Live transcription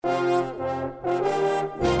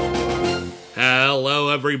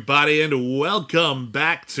everybody, and welcome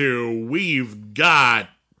back to We've Got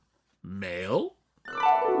Mail.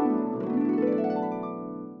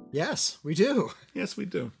 Yes, we do. Yes, we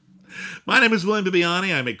do. My name is William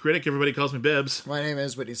Bibiani. I'm a critic. Everybody calls me Bibbs. My name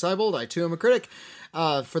is Whitney Seibold. I, too, am a critic.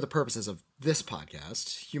 For the purposes of this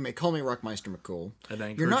podcast, you may call me Rockmeister McCool. And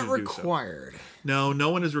I encourage You're not you to do required. So. No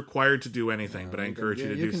one is required to do anything, but I encourage you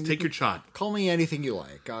to do. Take your shot. Call me anything you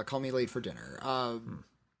like. Call me late for dinner.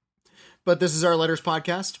 But this is our Letters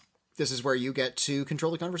podcast. This is where you get to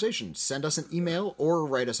control the conversation. Send us an email or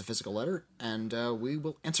write us a physical letter, and we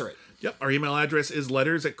will answer it. Yep. Our email address is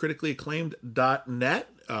letters@criticallyacclaimed.net.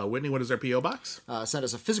 Whitney, what is our P.O. box? Send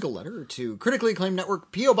us a physical letter to Critically Acclaimed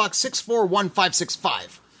Network, P.O. Box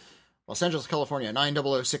 641565, Los Angeles, California,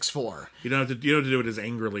 90064. You don't have to do it as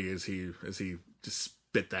angrily as he just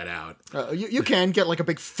spit that out. You can get like a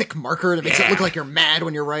big thick marker that makes it look like you're mad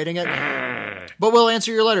when you're writing it. But we'll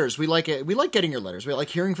answer your letters. We like it. We like getting your letters. We like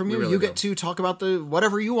hearing from you. Really you get to talk about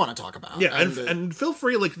whatever you want to talk about. Yeah, and feel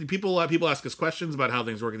free. Like people ask us questions about how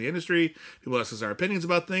things work in the industry. People ask us our opinions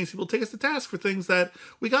about things. People take us to task for things that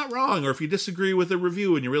we got wrong, or if you disagree with a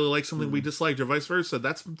review and you really like something we disliked, or vice versa.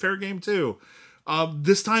 That's fair game too.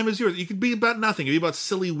 This time is yours. You can be about nothing. You can be about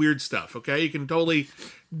silly, weird stuff. Okay, you can totally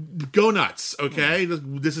go nuts. Okay,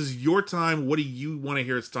 this is your time. What do you want to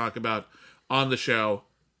hear us talk about on the show?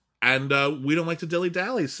 And we don't like to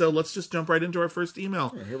dilly-dally, so let's just jump right into our first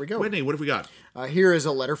email. Yeah, here we go. Whitney, what have we got? Here is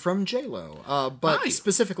a letter from J-Lo, but Hi.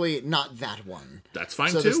 Specifically not that one. That's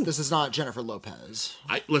fine, so too. This is not Jennifer Lopez.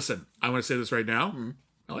 Listen, I want to say this right now.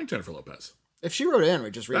 I like Jennifer Lopez. If she wrote in,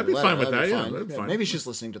 we just read That'd the be letter. fine with That'd be that, fine. yeah, that'd be fine. Maybe she's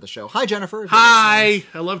listening to the show. Hi, Jennifer. Hi!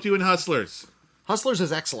 I loved you in Hustlers. Hustlers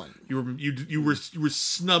is excellent. You were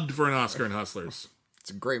snubbed for an Oscar in Hustlers. It's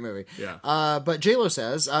a great movie. Yeah. But J-Lo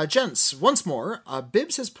says, gents, once more,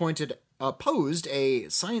 Bibbs has posed a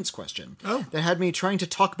science question that had me trying to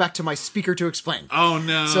talk back to my speaker to explain. Oh,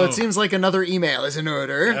 no. So it seems like another email is in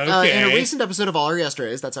order. Okay. In a recent episode of All Our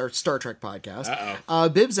Yesterdays, that's our Star Trek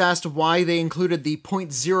podcast, Bibbs asked why they included the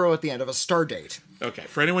 .0 at the end of a star date. Okay,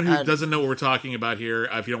 for anyone who doesn't know what we're talking about here,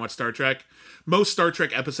 if you don't watch Star Trek, most Star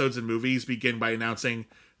Trek episodes and movies begin by announcing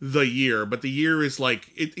the year, but the year is like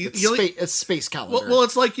It's space calendar. Well,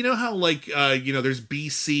 it's like, you know how like there's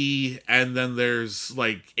BC and then there's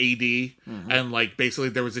like AD, and like basically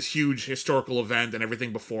there was this huge historical event and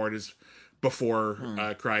everything before it is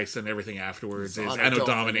before Christ, and everything afterwards is Anno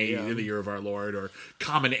Domini in the year of our Lord, or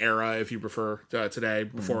Common Era if you prefer today,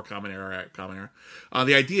 before Common Era.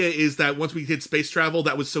 The idea is that once we did space travel,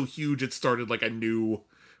 that was so huge it started like a new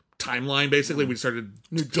timeline. Basically, we started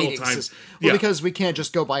new dating time. Well, because we can't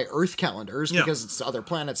just go by Earth calendars because it's other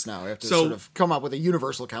planets now. We have to sort of come up with a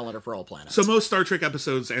universal calendar for all planets. So most Star Trek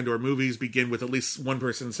episodes and or movies begin with at least one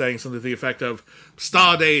person saying something to the effect of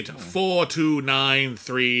Stardate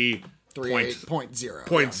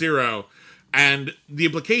 4293.0. And the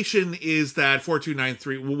implication is that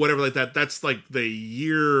 4293, whatever like that, that's like the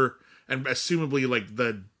year and assumably like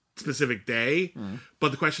the specific day.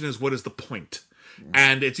 But the question is, what is the point?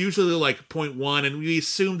 And it's usually like 0.1, and we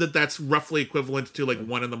assume that that's roughly equivalent to like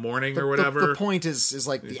 1 in the morning or whatever. The point is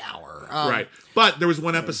like the hour. Right. But there was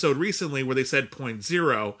one episode recently where they said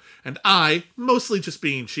 0.0, and I, mostly just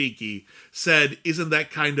being cheeky, said, isn't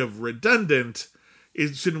that kind of redundant?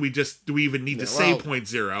 Shouldn't we just, do we even need to say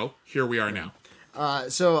 0.0? Here we are now.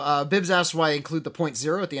 So Bibbs asked why include the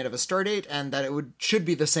 .0 at the end of a star date, and that should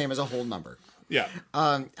be the same as a whole number. Yeah.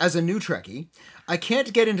 As a new Trekkie, I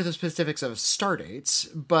can't get into the specifics of star dates,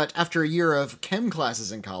 but after a year of chem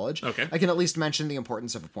classes in college, I can at least mention the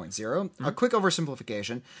importance of a .0. A quick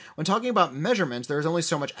oversimplification. When talking about measurements, there is only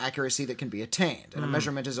so much accuracy that can be attained, and a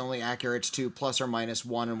measurement is only accurate to plus or minus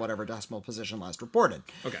 1 in whatever decimal position last reported.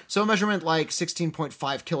 Okay. So a measurement like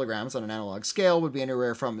 16.5 kilograms on an analog scale would be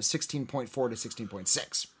anywhere from 16.4 to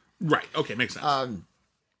 16.6. Right. Okay, makes sense.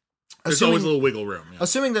 There's always a little wiggle room. Yeah.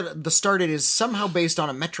 Assuming that the stardate is somehow based on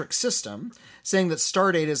a metric system, saying that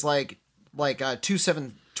stardate is like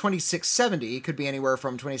 2670 could be anywhere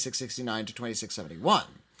from 2669 to 2671.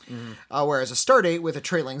 Whereas a stardate with a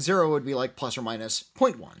trailing 0 would be like plus or minus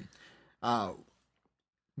 0.1.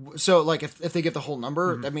 So like if they give the whole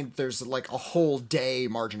number, I mean, there's like a whole day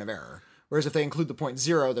margin of error. Whereas if they include the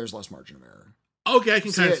 .0, there's less margin of error. Okay, I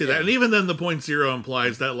can kind of see that. And even then the .0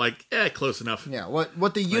 implies that, like, close enough. Yeah,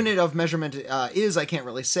 what the unit of measurement is, I can't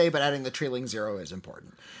really say, but adding the trailing 0 is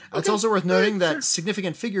important. It's also worth noting that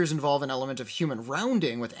significant figures involve an element of human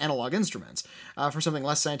rounding with analog instruments. For something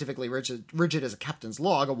less scientifically rigid as a captain's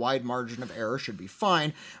log, a wide margin of error should be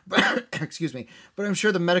fine. But, excuse me, but I'm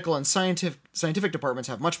sure the medical and scientific departments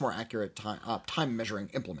have much more accurate time measuring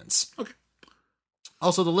implements. Okay.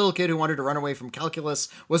 Also, the little kid who wanted to run away from calculus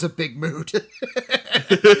was a big mood.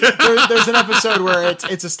 There's an episode where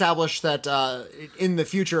it's established that in the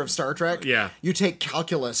future of Star Trek, you take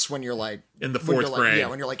calculus when you're like in the fourth grade. Yeah,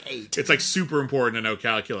 when you're like 8. It's like super important to know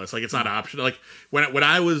calculus. Like it's not optional. Like when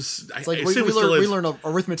I was, it's like we learn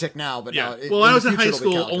arithmetic now, but now, when I was in high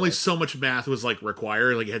school, only so much math was like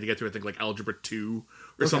required. Like you had to get through, I think, like algebra 2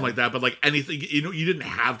 or something like that. But like anything, you didn't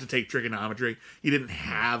have to take trigonometry. You didn't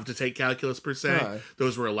have to take calculus per se. Right.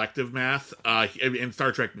 Those were elective math. In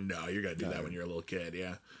Star Trek, no, you got to do that when you're a little kid.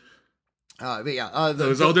 Yeah.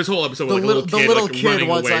 There's a whole episode with the little kid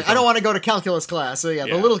was like, I don't want to go to calculus class. So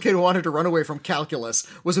the little kid who wanted to run away from calculus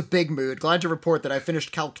was a big mood. Glad to report that I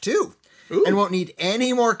finished Calc 2. Ooh. And won't need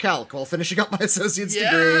any more calc while finishing up my associate's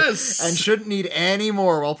degree, and shouldn't need any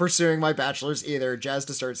more while pursuing my bachelor's either. Jazz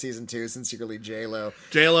to start season 2. Sincerely, J-Lo.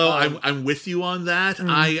 I'm with you on that.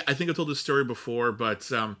 I think I've told this story before, but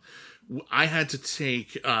I had to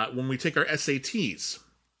take when we take our SATs,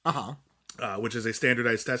 which is a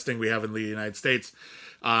standardized testing we have in the United States.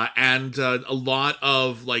 And a lot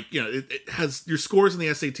of it has your scores in the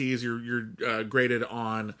SATs. You're graded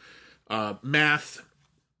on math,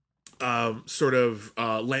 sort of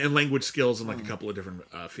language skills, and like a couple of different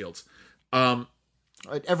fields.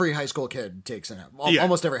 Every high school kid takes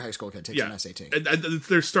almost every high school kid takes an SAT.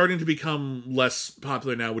 They're starting to become less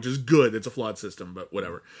popular now, which is good. It's a flawed system, but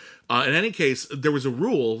whatever. In any case, there was a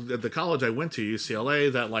rule at the college I went to,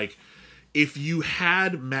 UCLA, that like if you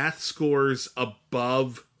had math scores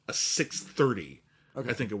above a 630,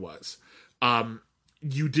 I think it was,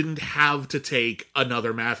 you didn't have to take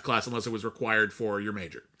another math class unless it was required for your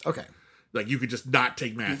major. Okay. Like, you could just not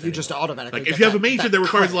take math anymore. Just automatically like, if you have a major that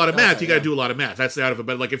requires a lot of math, you got to do a lot of math. That's out of it.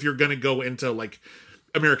 But, like, if you're going to go into, like,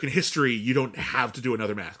 American history, you don't have to do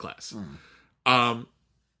another math class.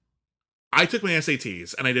 I took my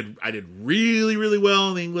SATs, and I did really, really well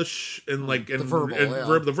in the English and, like, the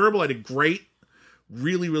verbal, I did great.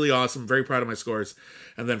 Really, really awesome. Very proud of my scores.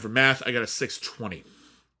 And then for math, I got a 620.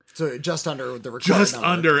 So just under the required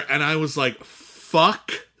number. And I was like,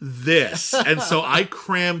 fuck this. And so I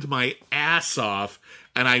crammed my ass off,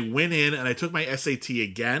 and I went in and I took my SAT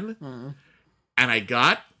again, and I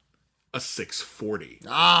got a 640.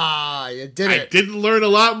 You did it. I didn't learn a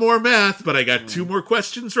lot more math, but I got 2 more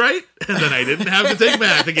questions right, and then I didn't have to take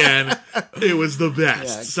math again. It was the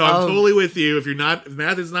best. Yeah, so I'm totally with you. If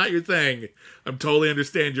math is not your thing, I'm totally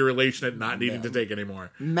understand your relation at not needing to take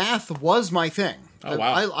anymore. Math was my thing. Oh,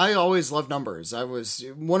 wow. I always loved numbers. I was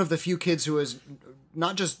one of the few kids who was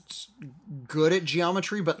not just good at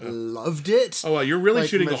geometry, but loved it. Oh, well, you're really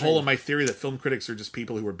shooting a hole in my theory that film critics are just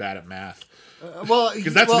people who are bad at math.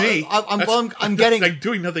 Because that's me. I'm getting like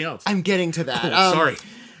doing nothing else. I'm getting to that. Cool, sorry.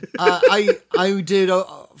 I did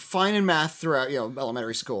fine in math throughout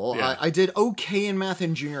elementary school. Yeah. I did okay in math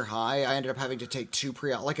in junior high. I ended up having to take 2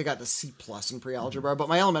 I got the C+ in pre-algebra. But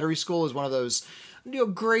my elementary school is one of those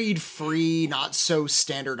grade free, not so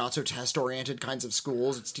standard, not so test oriented kinds of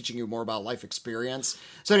schools. It's teaching you more about life experience.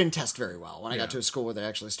 So I didn't test very well when I got to a school where they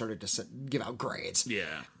actually started to give out grades. Yeah,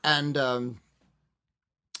 and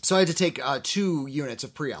so I had to take 2 units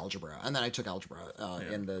of pre-algebra, and then I took algebra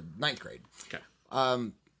in the 9th grade.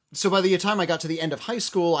 Okay. So by the time I got to the end of high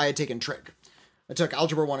school, I had taken trig. I took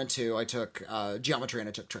algebra 1 and 2. I took geometry, and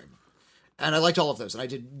I took trig. And I liked all of those, and I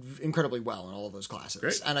did incredibly well in all of those classes.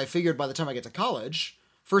 Great. And I figured by the time I get to college,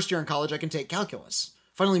 first year in college, I can take calculus.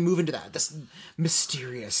 Finally move into this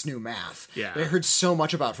mysterious new math. Yeah. I heard so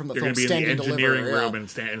much about from the film Stand and Deliver. You're going to be in the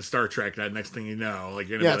engineering room in Star Trek, that next thing you know, like,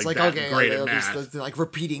 you're going to be great at math. Like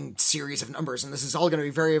repeating series of numbers, and this is all going to be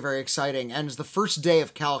very, very exciting. And it's the first day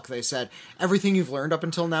of calc, they said, everything you've learned up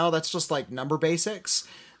until now, that's just like number basics.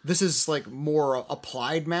 This is like more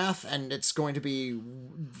applied math, and it's going to be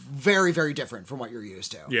very, very different from what you're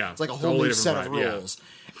used to. Yeah. It's like a whole new set of rules.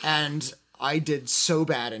 Yeah. And I did so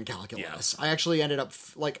bad in calculus. Yeah. I actually ended up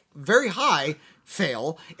very high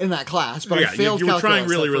fail in that class, but I failed calculus. You were trying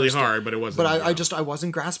really, really hard, but it wasn't. But I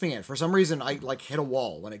wasn't grasping it. For some reason, I hit a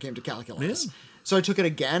wall when it came to calculus. Yeah. So I took it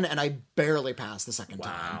again, and I barely passed the second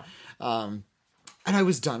time. And I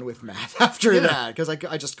was done with math after that, because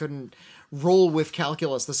I just couldn't roll with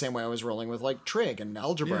calculus the same way I was rolling with like trig and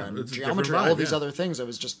algebra and geometry, all of these other things. I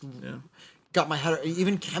was just got my head,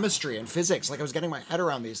 even chemistry and physics, like I was getting my head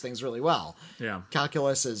around these things really well. Yeah.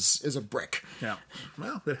 Calculus is a brick. Yeah.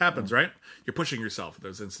 Well, it happens, right? You're pushing yourself at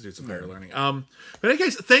those institutes of higher learning. But in any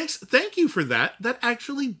case, thank you for that. That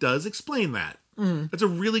actually does explain that. That's a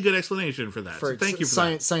really good explanation for that. So thank you for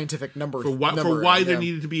that. Scientific number. For why there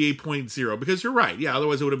needed to be a 0.0. Because you're right. Yeah,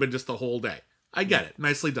 otherwise it would have been just the whole day. I get it.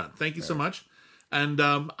 Nicely done. Thank you so much. And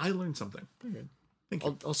I learned something. Thank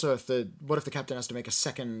you. Also, what if the captain has to make a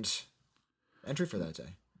second entry for that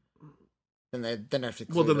day? Then they have to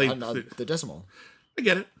clear the decimal. I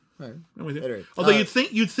get it. Right. I'm with you. Anyway, Although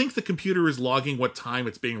you'd think the computer is logging what time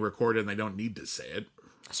it's being recorded, and they don't need to say it.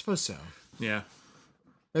 I suppose so. Yeah.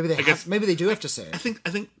 Maybe they do have to say it. I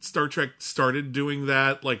think Star Trek started doing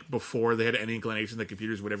that like before they had any inclination that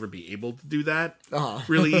computers would ever be able to do that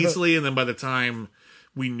really easily, and then by the time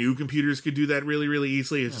we knew computers could do that really, really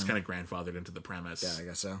easily, it's just kind of grandfathered into the premise. Yeah, I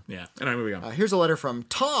guess so. Yeah. Anyway, moving on. Here's a letter from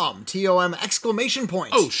Tom, T-O-M, exclamation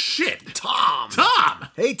point. Oh, shit. Tom!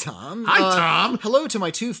 Hey, Tom. Hi, Tom. Hello to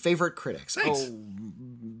my 2 favorite critics. Thanks.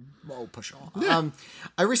 Oh, push on. Yeah.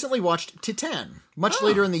 I recently watched Titan, much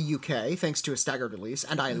later in the UK, thanks to a staggered release,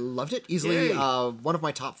 and I loved it. Easily one of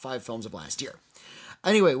my top 5 films of last year.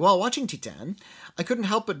 Anyway, while watching Titan, I couldn't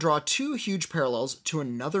help but draw 2 huge parallels to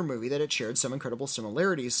another movie that it shared some incredible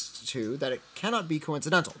similarities to that it cannot be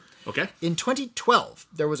coincidental. Okay. In 2012,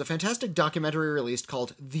 there was a fantastic documentary released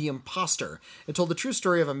called The Imposter. It told the true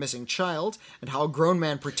story of a missing child and how a grown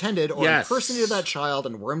man pretended or impersonated that child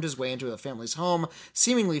and wormed his way into a family's home,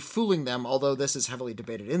 seemingly fooling them, although this is heavily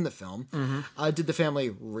debated in the film. Mm-hmm. Did the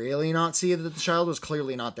family really not see that the child was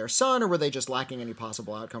clearly not their son, or were they just lacking any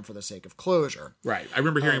possible outcome for the sake of closure? Right. I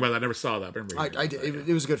remember hearing about that. I never saw that.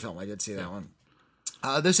 It was a good film. I did see that one.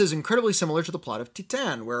 This is incredibly similar to the plot of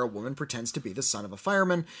Titan, where a woman pretends to be the son of a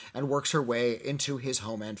fireman and works her way into his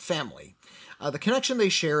home and family. The connection they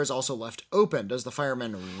share is also left open. Does the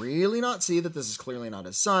fireman really not see that this is clearly not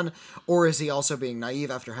his son, or is he also being naive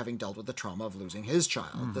after having dealt with the trauma of losing his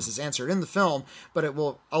child? This is answered in the film, but it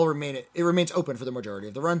remains open for the majority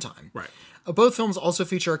of the runtime. Right. Both films also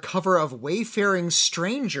feature a cover of Wayfaring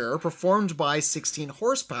Stranger performed by 16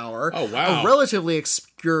 Horsepower, oh, wow. a relatively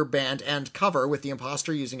obscure band and cover, with The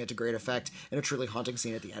Imposter using it to great effect in a truly haunting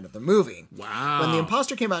scene at the end of the movie. Wow. When The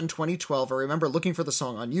Imposter came out in 2012, I remember looking for the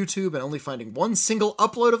song on YouTube and only finding one single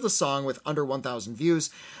upload of the song with under 1,000 views,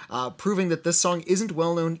 proving that this song isn't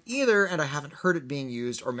well known either, and I haven't heard it being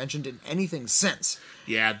used or mentioned in anything since.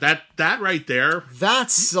 Yeah, that right there.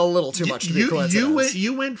 That's a little too much to be a coincidence.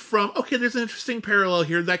 You went from, okay, there's an interesting parallel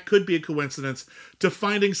here, that could be a coincidence, to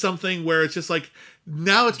finding something where it's just like,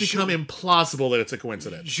 now it's become implausible that it's a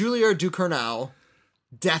coincidence. Julia Ducournau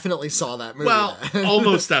definitely saw that movie. Well,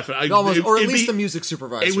 almost definitely. Or at least the music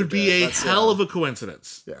supervisor. It would be a hell of a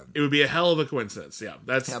coincidence. Yeah. It would be a hell of a coincidence. Yeah,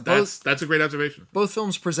 that's a great observation. Both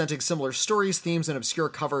films presenting similar stories, themes, and obscure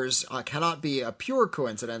covers cannot be a pure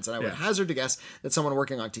coincidence, and I would hazard to guess that someone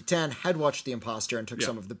working on Titan had watched The Imposter and took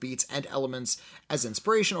some of the beats and elements as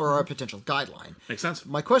inspiration or a potential guideline. Makes sense.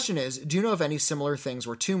 My question is, do you know of any similar things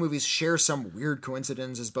where 2 movies share some weird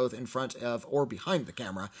coincidences both in front of or behind the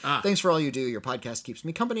camera? Thanks for all you do. Your podcast keeps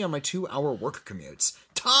me company on my 2-hour work commutes.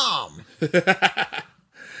 Tom!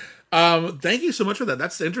 Thank you so much for that.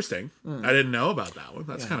 That's interesting. I didn't know about that one.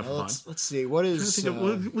 That's kind of fun. Let's see. What is...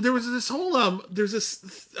 there was this whole... we were just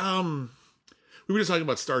talking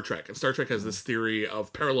about Star Trek, and Star Trek has this theory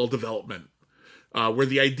of parallel development, where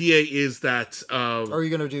the idea is that... are you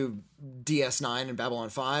going to do DS9 and Babylon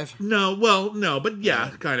 5? No, but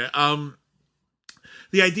kind of.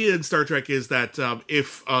 The idea in Star Trek is that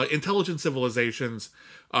if intelligent civilizations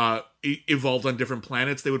evolved on different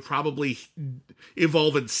planets, they would probably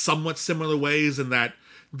evolve in somewhat similar ways, in that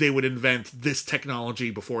they would invent this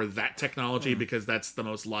technology before that technology, because that's the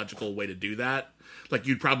most logical way to do that. Like,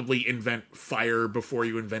 you'd probably invent fire before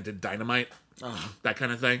you invented dynamite, that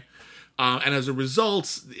kind of thing. And as a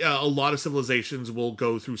result, a lot of civilizations will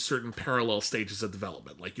go through certain parallel stages of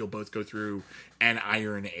development. Like, you'll both go through an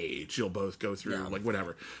Iron Age. You'll both go through, like,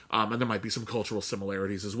 whatever. And there might be some cultural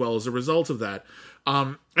similarities as well as a result of that.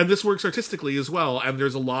 And this works artistically as well. And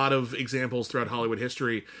there's a lot of examples throughout Hollywood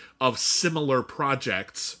history of similar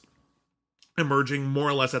projects emerging more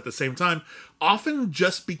or less at the same time. Often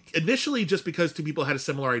initially just because 2 people had a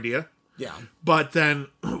similar idea. Yeah. But then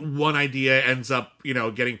one idea ends up,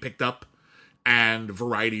 getting picked up, and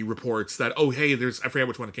Variety reports that, I forget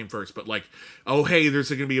which one came first, but like, there's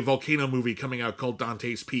going to be a volcano movie coming out called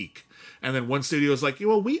Dante's Peak. And then one studio's like,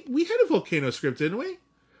 well, we had a volcano script, didn't we?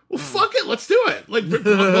 Well, fuck it, let's do it. Like,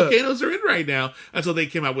 volcanoes are in right now. And so they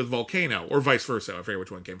came out with Volcano, or vice versa. I forget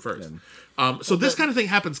which one came first. So this kind of thing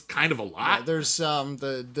happens kind of a lot. Yeah, there's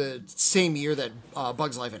the same year that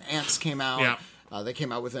Bugs Life and Ants came out. Yeah. They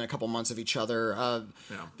came out within a couple months of each other.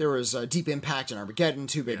 There was Deep Impact and Armageddon,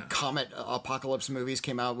 2 big comet apocalypse movies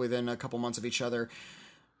came out within a couple months of each other.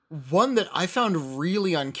 One that I found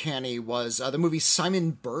really uncanny was the movie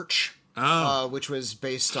Simon Birch, which was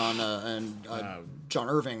based on a John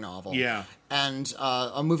Irving novel. Yeah. And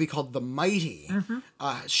a movie called The Mighty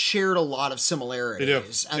shared a lot of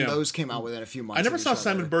similarities. And those came out within a few months. I never saw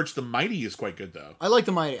Simon Birch. The Mighty is quite good, though. I like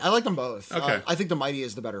The Mighty. I like them both. Okay. I think The Mighty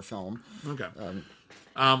is the better film. Okay.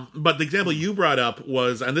 But the example you brought up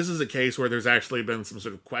was, and this is a case where there's actually been some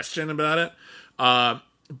sort of question about it,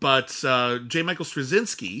 but J. Michael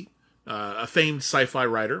Straczynski, a famed sci-fi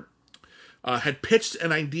writer, had pitched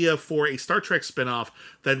an idea for a Star Trek spin-off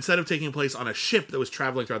that instead of taking place on a ship that was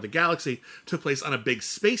traveling throughout the galaxy, took place on a big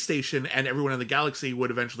space station, and everyone in the galaxy would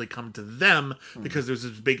eventually come to them because there's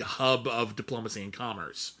this big hub of diplomacy and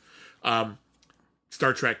commerce.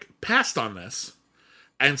 Star Trek passed on this,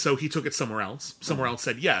 and so he took it somewhere else. Somewhere else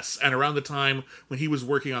said yes. And around the time when he was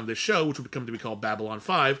working on this show, which would come to be called Babylon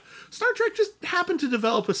 5, Star Trek just happened to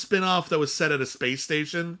develop a spin-off that was set at a space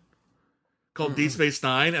station called Deep Space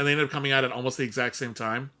Nine, and they ended up coming out at almost the exact same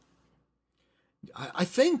time. I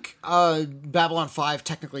think Babylon 5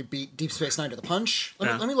 technically beat Deep Space Nine to the punch.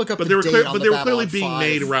 Let me look up but the date but they were clearly Babylon being 5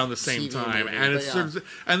 made around the same TV time. movie, And it's sort of,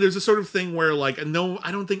 and there's a sort of thing where, like, no,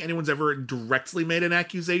 I don't think anyone's ever directly made an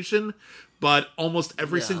accusation, but almost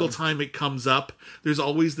every single time it comes up, there's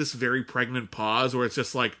always this very pregnant pause where it's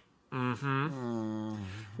just like,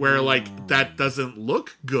 where, like, that doesn't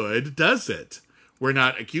look good, does it? We're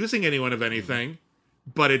not accusing anyone of anything,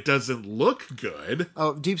 but it doesn't look good.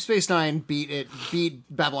 Oh, Deep Space Nine beat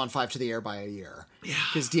Babylon 5 to the air by a year. Yeah.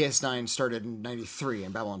 Because DS9 started in 93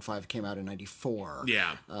 and Babylon 5 came out in 94.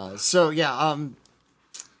 Yeah.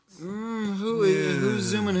 Who's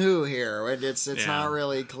zooming who here? It's not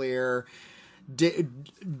really clear.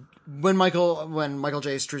 When Michael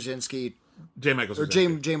J. Straczynski J. Michael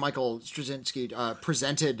Straczynski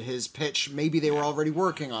presented his pitch, maybe they were already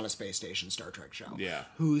working on a space station Star Trek show. Yeah.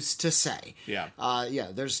 Who's to say? Yeah.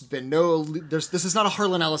 There's been this is not a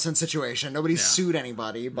Harlan Ellison situation. Nobody's sued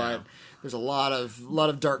anybody, but there's a lot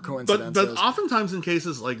of dark coincidences. But oftentimes in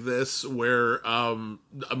cases like this, where a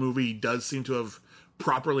movie does seem to have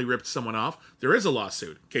properly ripped someone off, there is a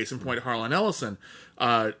lawsuit. Case in point, Harlan Ellison.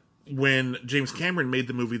 When James Cameron made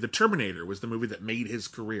the movie The Terminator, was the movie that made his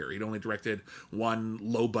career. He'd only directed one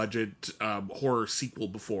low-budget horror sequel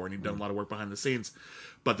before, and he'd done a lot of work behind the scenes.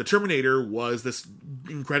 But The Terminator was this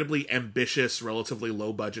incredibly ambitious, relatively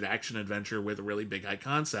low-budget action-adventure with a really big, high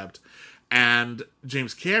concept. And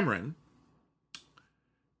James Cameron,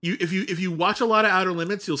 if you watch a lot of Outer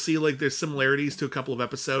Limits, you'll see like there's similarities to a couple of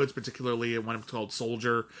episodes, particularly one called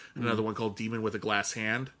Soldier, and another one called Demon with a Glass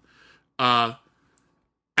Hand.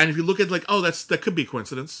 And if you look at like, that could be a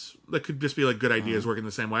coincidence. That could just be like good ideas working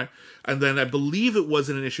the same way. And then I believe it was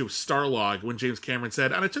in an issue of Starlog when James Cameron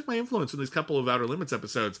said, and I took my influence from these couple of Outer Limits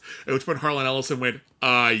episodes, at which point Harlan Ellison went,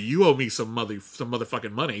 you owe me some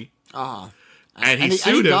motherfucking money. And he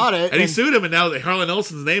sued him. Got it. And he sued him, and now Harlan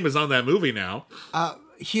Ellison's name is on that movie now.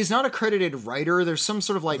 He's not a credited writer. There's some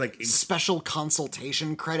sort of like special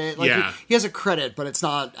consultation credit. He has a credit, but it's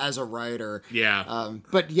not as a writer. Yeah.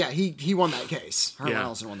 But yeah, he won that case. Harlan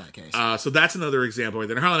Ellison won that case. So that's another example.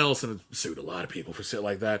 Then Harlan Ellison sued a lot of people for shit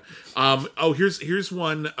like that. Here's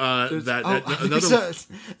one there's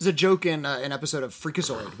a joke in an episode of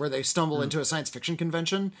Freakazoid where they stumble into a science fiction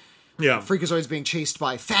convention. Yeah. Freakazoid's being chased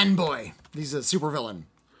by Fanboy. He's a supervillain.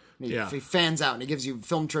 He fans out and he gives you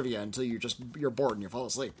film trivia until you're bored and you fall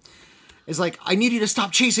asleep. It's like, I need you to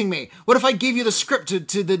stop chasing me. What if I gave you the script to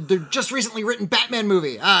the just recently written Batman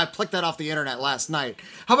movie? I plucked that off the internet last night.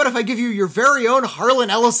 How about if I give you your very own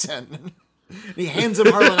Harlan Ellison? He hands him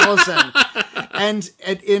Harlan Ellison. And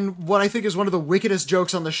in what I think is one of the wickedest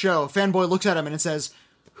jokes on the show, Fanboy looks at him and it says,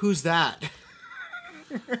 "Who's that?"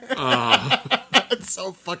 It's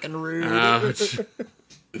so fucking rude. Ouch.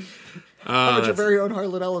 How about your very own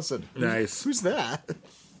Harlan Ellison? Nice. Who's that?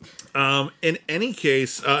 In any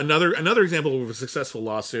case, another example of a successful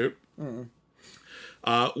lawsuit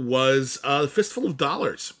was Fistful of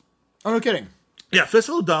Dollars. Oh, no kidding. Yeah,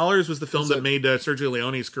 Fistful of Dollars was the film that made Sergio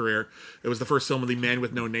Leone's career. It was the first film of the Man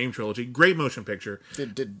with No Name trilogy. Great motion picture.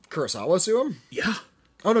 Did Kurosawa sue him? Yeah.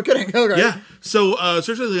 Oh, no kidding. Okay. Yeah. So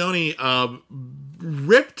Sergio Leone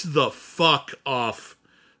ripped the fuck off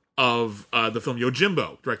of the film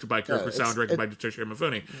Yojimbo, directed by Kurt Kurosawa, directed by Toshiro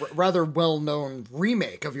Mifune. Rather well-known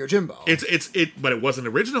remake of Yojimbo. But it wasn't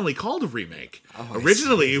originally called a remake.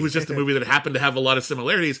 Originally, it was just a movie that happened to have a lot of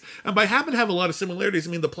similarities. And by happen to have a lot of similarities,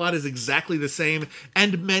 I mean the plot is exactly the same,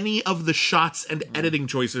 and many of the shots and editing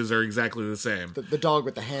choices are exactly the same. The dog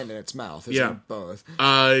with the hand in its mouth is in both.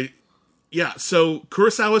 So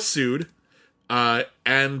Kurosawa sued,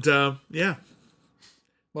 and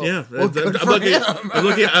Well, yeah, I'm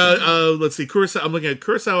looking at let's see, Kurosawa. I'm looking at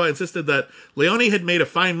Kurosawa insisted that Leone had made a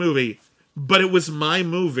fine movie, but it was my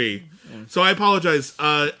movie. So I apologize.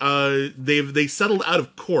 They settled out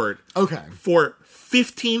of court. Okay. For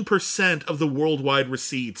 15% of the worldwide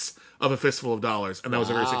receipts of A Fistful of Dollars, and that was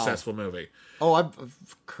a very successful movie. Oh,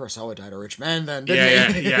 Kurosawa died a rich man then.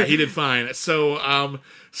 Yeah, he did fine.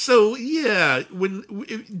 So yeah,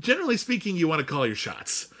 generally speaking, you want to call your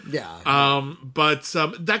shots. Yeah. But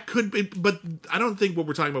that could be. But I don't think what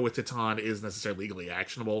we're talking about with Titan is necessarily legally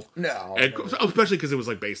actionable. No. Especially because it was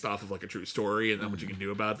like based off of like a true story and not what you can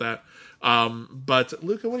do about that. But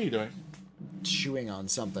Luca, what are you doing? Chewing on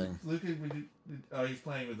something. Luca, he's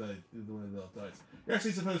playing with one of the little toys. You're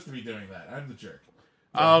actually supposed to be doing that. I'm the jerk.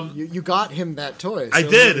 You got him that toy. So I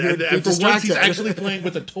did, and for once he's actually playing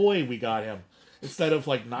with a toy we got him, instead of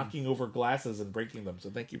like knocking over glasses and breaking them. So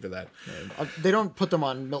thank you for that. They don't put them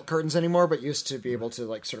on milk curtains anymore, but used to be able to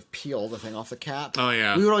like sort of peel the thing off the cap. Oh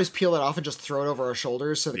yeah, we would always peel it off and just throw it over our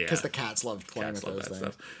shoulders, so because the cats loved playing with those things.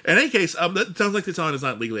 Stuff. In any case, that sounds like Titan is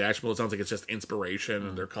not legally actionable. It sounds like it's just inspiration,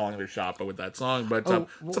 and they're calling their shot with that song. But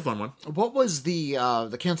it's a fun one. What was the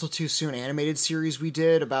Cancel Too Soon animated series we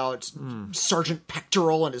did about Sergeant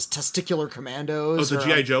Pectoral and his testicular commandos? Oh, the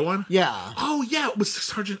G.I. Joe one? Yeah. Oh yeah, it was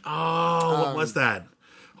Sergeant. Oh, what was that?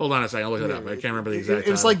 Hold on a second, I'll look it up. I can't remember the exact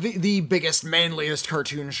It was like the biggest, manliest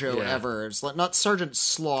cartoon show ever. It's like not Sergeant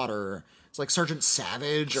Slaughter. It's like Sergeant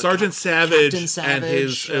Savage. Sergeant Savage, Captain Savage and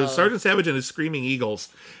his Sergeant Savage and his Screaming Eagles,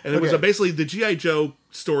 and it was basically the G.I. Joe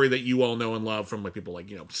story that you all know and love from like people like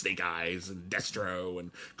Snake Eyes and Destro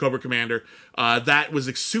and Cobra Commander. That was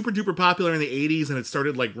like, super duper popular in the 80s, and it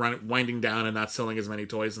started like winding down and not selling as many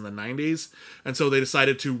toys in the 90s. And so they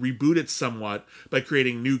decided to reboot it somewhat by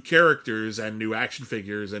creating new characters and new action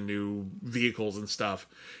figures and new vehicles and stuff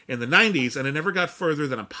in the 90s. And it never got further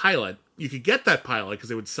than a pilot. You could get that pilot because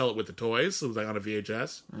they would sell it with the toys. So it was like on a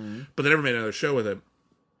VHS, but they never made another show with it.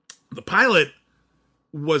 The pilot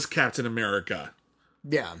was Captain America.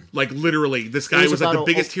 Yeah. Like, literally, this guy was like the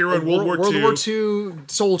biggest hero in World War II. World War II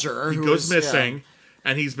soldier. He goes missing,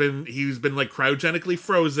 and he's been like cryogenically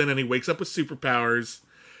frozen, and he wakes up with superpowers,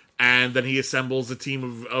 and then he assembles a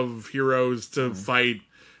team of heroes to fight.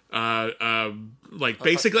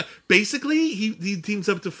 Basically, he teams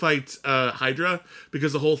up to fight Hydra,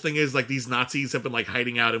 because the whole thing is like these Nazis have been like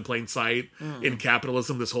hiding out in plain sight in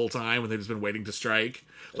capitalism this whole time, and they've just been waiting to strike.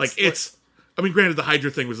 I mean, granted, the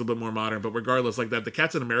Hydra thing was a little bit more modern, but regardless, like that, the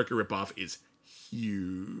Captain America ripoff is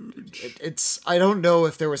huge. I don't know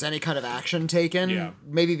if there was any kind of action taken. Yeah.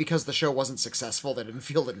 Maybe because the show wasn't successful, they didn't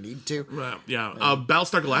feel the need to. Yeah.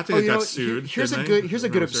 Battlestar Galactica got sued. Here's a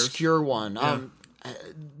good obscure one. Yeah.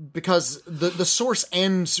 Because the source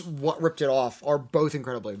and what ripped it off are both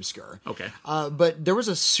incredibly obscure. Okay. But there was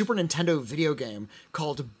a Super Nintendo video game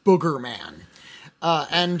called Booger Man.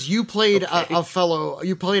 And you played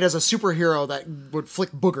you played as a superhero that would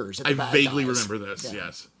flick boogers at the bad guys. I vaguely remember this,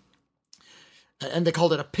 yes. And they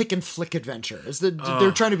called it a pick and flick adventure.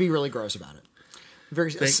 They're trying to be really gross about it.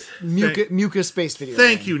 Very mucus-based video game.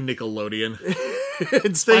 Thank you, Nickelodeon.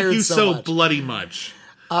 Thank you so bloody much.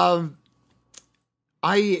 I'm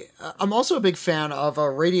also a big fan of a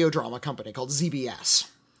radio drama company called ZBS.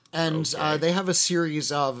 And they have a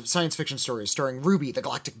series of science fiction stories starring Ruby, the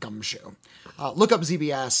Galactic Gumshoe. Look up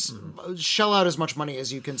ZBS. Shell out as much money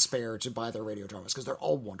as you can spare to buy their radio dramas, because they're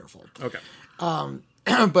all wonderful. Okay.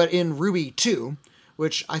 But in Ruby 2,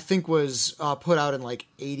 which I think was put out in like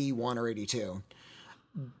 81 or 82,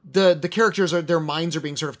 the characters their minds are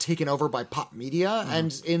being sort of taken over by pop media,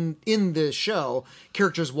 and in the show,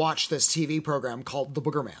 characters watch this TV program called The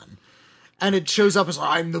Booger Man. And it shows up as,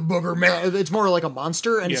 I'm the Booger Man. It's more like a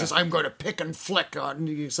monster, and he says, I'm going to pick and flick. And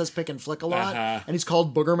he says pick and flick a lot, and he's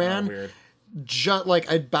called Booger Man. Weird. Just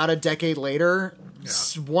like about a decade later,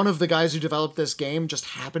 one of the guys who developed this game just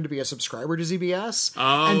happened to be a subscriber to ZBS,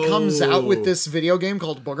 and comes out with this video game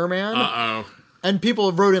called Booger Man. And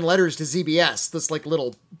people wrote in letters to ZBS, this like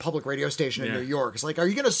little public radio station in New York. It's like, are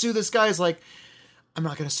you going to sue this guy? It's like, I'm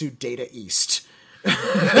not going to sue Data East.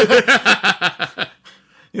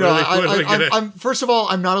 I'm first of all,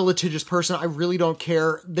 I'm not a litigious person. I really don't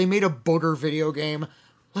care. They made a booger video game.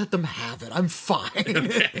 Let them have it. I'm fine.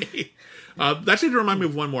 Okay. That actually did remind me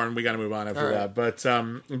of one more, and we got to move on after that. But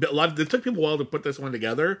it took people a while to put this one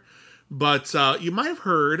together. But you might have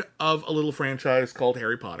heard of a little franchise called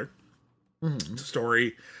Harry Potter. Mm-hmm. It's a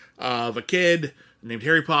story of a kid named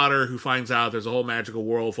Harry Potter who finds out there's a whole magical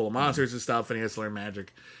world full of monsters and stuff, and he has to learn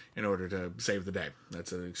magic in order to save the day.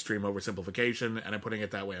 That's an extreme oversimplification, and I'm putting it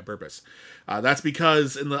that way on purpose. That's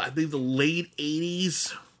because in the late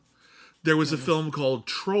 80s, there was a film called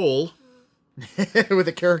Troll, with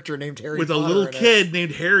a character named Harry with Potter. With a little kid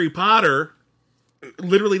named Harry Potter,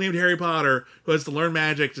 literally named Harry Potter, who has to learn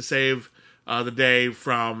magic to save the day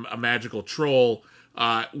from a magical troll,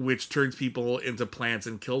 which turns people into plants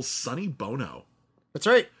and kills Sonny Bono. That's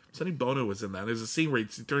right. Sonny Bono was in that. There's a scene where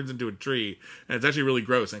he turns into a tree, and it's actually really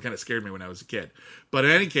gross, and it kind of scared me when I was a kid. But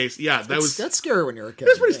in any case, yeah, that's scary when you're a kid.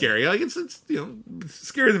 It's pretty scary. Like it's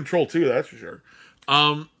scarier than Troll 2, that's for sure.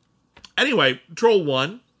 Anyway, Troll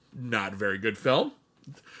 1, not a very good film.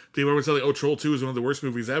 People were saying, Troll 2 is one of the worst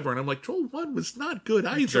movies ever, and I'm like, Troll 1 was not good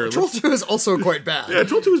either. Troll 2 is also quite bad. Yeah,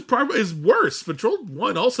 Troll 2 is worse, but Troll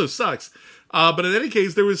 1 also sucks. But in any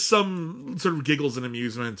case, there was some sort of giggles and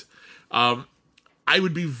amusement. I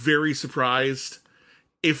would be very surprised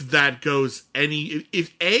if that goes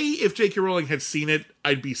if J.K. Rowling had seen it,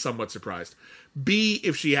 I'd be somewhat surprised. B,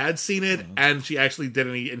 if she had seen it and she actually did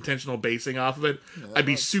any intentional basing off of it, I'd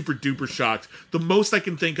be super duper shocked. The most I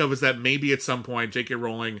can think of is that maybe at some point J.K.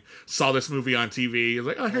 Rowling saw this movie on TV. Is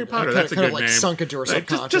like, Harry Potter, that's a good name. Sunk into her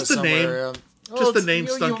subconscious just the somewhere. name. Just the name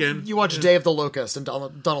stunk in. You watch Day of the Locust, and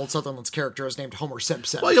Donald Sutherland's character is named Homer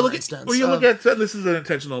Simpson. Well, you look at this is an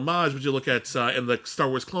intentional homage, but you look at in the Star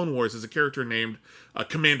Wars Clone Wars, there's a character named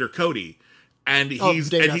Commander Cody, and he's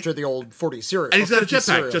named after the old 40 serial. And he's got a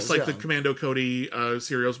jetpack, just like the Commando Cody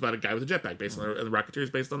serials about a guy with a jetpack, based on and the Rocketeer is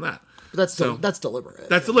based on that. But that's deliberate.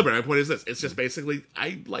 That's deliberate. My point is this: it's just basically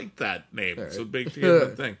I like that name, so big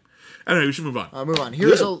thing. Anyway, we should move on. Move on.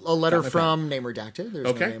 Here's a letter from Name Redacted. There's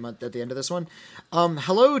no name at the end of this one.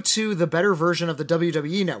 Hello to the better version of the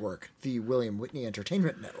WWE Network, the William Whitney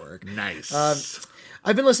Entertainment Network. Nice.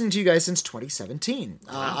 I've been listening to you guys since 2017.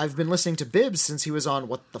 Wow. I've been listening to Bibbs since he was on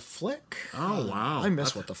What the Flick. Oh, wow. I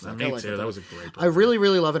miss What the Flick. Me too. That was a great program. I really,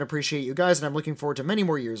 really love and appreciate you guys, and I'm looking forward to many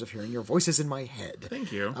more years of hearing your voices in my head.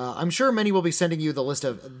 Thank you. I'm sure many will be sending you the list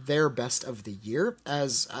of their best of the year.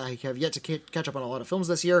 As I have yet to catch up on a lot of films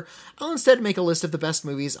this year, I'll instead make a list of the best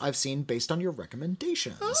movies I've seen based on your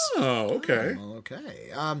recommendations. Oh, okay.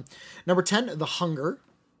 Okay. Number 10, The Hunger.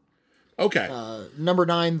 Okay. Number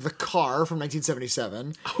 9, The Car from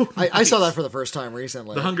 1977. Oh, nice. I saw that for the first time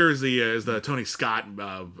recently. The Hunger is the Tony Scott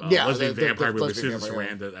lesbian vampire movie with Susan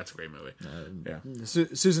Sarandon. That's a great movie.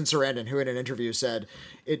 Susan Sarandon, who in an interview said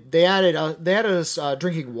they added us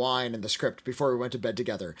drinking wine in the script before we went to bed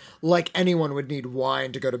together, like anyone would need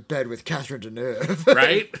wine to go to bed with Catherine Deneuve.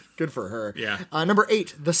 Right? Good for her. Yeah. Number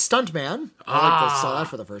 8, The Stuntman. I saw that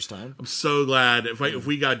for the first time. I'm so glad if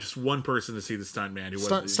we got just one person to see The Stuntman.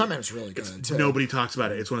 Stuntman was really good too. Nobody talks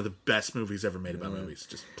about it. It's one of the best movies ever made about movies.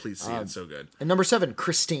 Just please see it. It's so good. And number 7,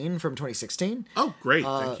 Christine from 2016. Oh, great.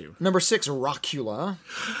 Thank you. Number 6, Rockula.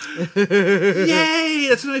 Yay!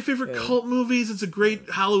 That's one of my favorite cult movies. It's a great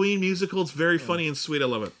Halloween musical. It's very funny and sweet. I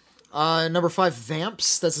love it. Number 5,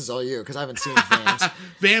 Vamps. This is all you, because I haven't seen Vamps.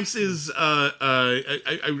 Vamps is,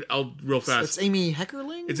 I'll real fast. It's Amy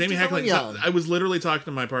Heckerling? It's Amy Heckerling. Yeah. I was literally talking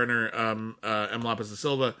to my partner, M. Lopez da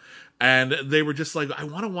Silva, and they were just like, I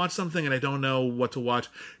want to watch something and I don't know what to watch.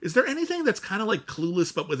 Is there anything that's kind of like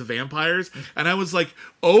Clueless but with vampires? And I was like,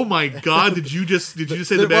 oh my God, did you just say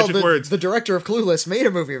the magic words? The director of Clueless made a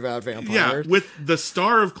movie about vampires. Yeah, with the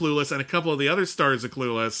star of Clueless and a couple of the other stars of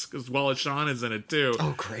Clueless, because Wallace Shawn is in it too.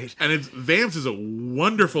 Oh, great. And Vamps is a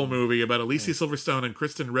wonderful movie about Alicia Silverstone and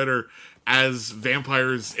Kristen Ritter as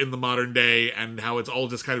vampires in the modern day, and how it's all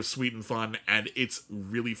just kind of sweet and fun, and it's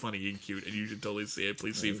really funny and cute, and you should totally see it.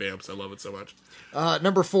 Please see Vamps. I love it so much.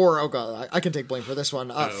 Number 4, oh God, I can take blame for this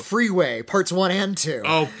one. Freeway, parts 1 and 2.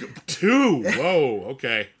 Oh, 2? Whoa,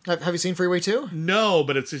 okay. Have you seen Freeway 2? No,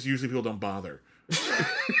 but it's just usually people don't bother.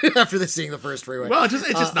 After seeing the first Freeway. Well, it's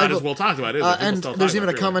just not as well talked about, is it? And there's even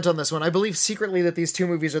a comment on this one. I believe secretly that these 2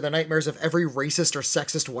 movies are the nightmares of every racist or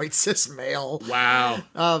sexist white cis male.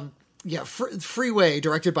 Wow. Yeah, Freeway,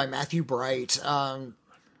 directed by Matthew Bright,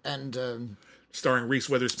 and starring Reese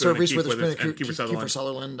Witherspoon, and Kiefer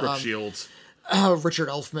Sutherland, Brooke Shields, Richard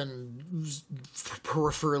Elfman,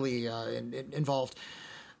 peripherally involved.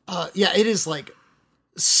 It is like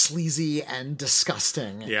sleazy and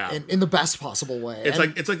disgusting in the best possible way. It's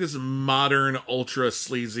like this modern ultra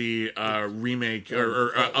sleazy remake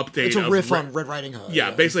or update. It's a riff on Red Riding Hood.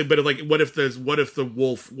 Yeah, basically, but like what if the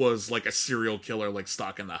wolf was like a serial killer, like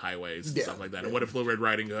stalking the highways and stuff like that? And what if the Red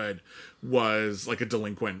Riding Hood was like a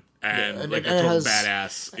delinquent and like a total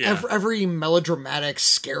badass? Yeah. Every melodramatic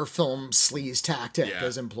scare film sleaze tactic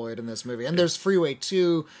is employed in this movie. And there's Freeway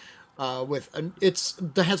 2 it's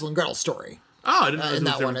the Hansel and Gretel story. Oh, I didn't know in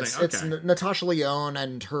that one. It's okay. Natasha Lyonne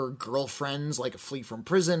and her girlfriends like flee from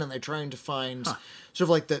prison, and they're trying to find sort of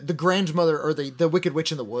like the grandmother or the Wicked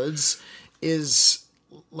Witch in the Woods is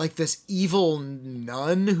like this evil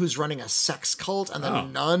nun who's running a sex cult, and the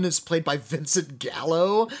nun is played by Vincent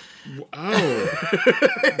Gallo. Oh,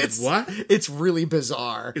 what? It's really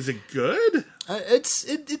bizarre. Is it good? It's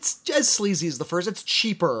as sleazy as the first. It's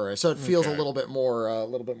cheaper, so it feels a little bit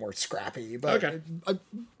more scrappy. But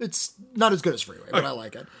it's not as good as Freeway, but I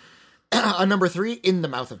like it. Number 3, In the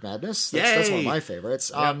Mouth of Madness. That's one of my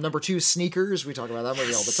favorites. Number 2, Sneakers. We talk about that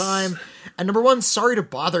movie all the time. And number 1, Sorry to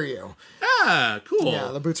Bother You. Ah, cool. Yeah,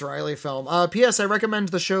 the Boots Riley film. P.S. I recommend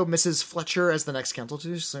the show Mrs. Fletcher as the next Cancel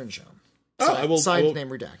Too Soon show. Signed, name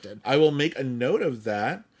redacted. I will make a note of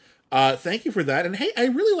that. Thank you for that. And hey, I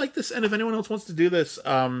really like this. And if anyone else wants to do this,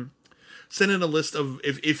 send in a list of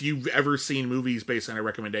if you've ever seen movies based on our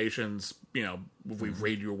recommendations. You know, if we've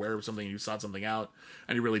made you aware of something, you sought something out,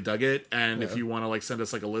 and you really dug it. And if you want to like send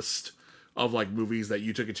us like a list of like movies that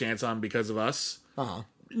you took a chance on because of us,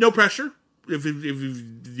 no pressure. If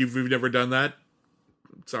you've never done that,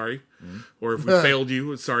 sorry. Or if we failed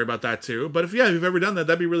you, sorry about that too. But if you've ever done that,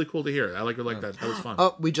 that'd be really cool to hear. I like that. That was fun.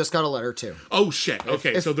 Oh, we just got a letter too. Oh shit.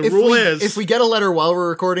 Okay, so the rule is if we get a letter while we're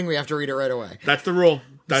recording, we have to read it right away. That's the rule.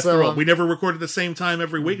 That's the rule. We never record at the same time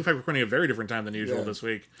every week. In fact, we're recording at a very different time than usual this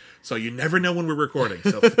week. So you never know when we're recording.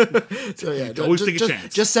 So, always take a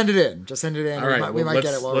chance. Just send it in. All right. We might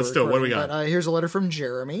get it while we're recording. Let's do it. What do we got? But here's a letter from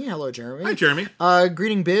Jeremy. Hello, Jeremy. Hi, Jeremy.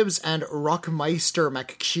 Greeting Bibbs and Rockmeister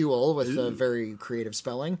McCuel with a very creative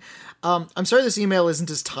spelling. I'm sorry this email isn't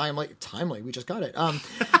as timely. We just got it.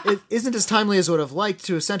 It isn't as timely as I would have liked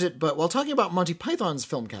to have sent it, but while talking about Monty Python's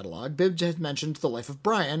film catalog, Bibbs had mentioned The Life of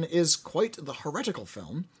Brian is quite the heretical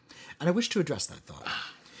film, and I wish to address that thought.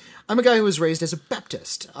 I'm a guy who was raised as a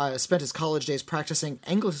Baptist. I spent his college days practicing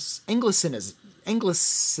Anglicanism,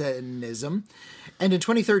 and in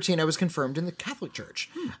 2013 I was confirmed in the Catholic Church.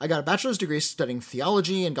 I got a bachelor's degree studying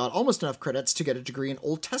theology and got almost enough credits to get a degree in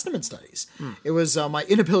Old Testament studies. It was my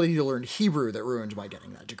inability to learn Hebrew that ruined my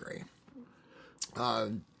getting that degree.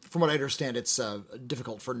 From what I understand, it's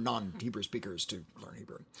difficult for non-Hebrew speakers to learn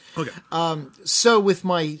Hebrew. Okay. So with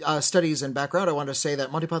my studies and background, I want to say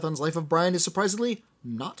that Monty Python's Life of Brian is surprisingly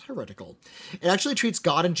not heretical. It actually treats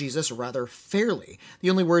God and Jesus rather fairly. The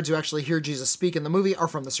only words you actually hear Jesus speak in the movie are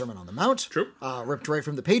from the Sermon on the Mount. True. Ripped right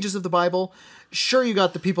from the pages of the Bible. Sure, you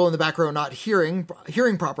got the people in the back row not hearing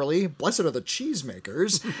properly. Blessed are the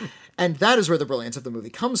cheesemakers. And that is where the brilliance of the movie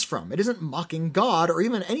comes from. It isn't mocking God or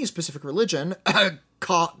even any specific religion,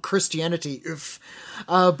 Christianity,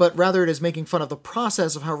 but rather it is making fun of the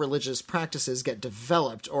process of how religious practices get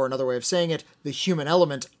developed, or another way of saying it, the human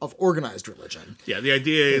element of organized religion. Yeah, the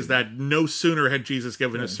idea is that no sooner had Jesus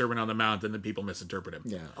given his Sermon on the Mount than the people misinterpret him.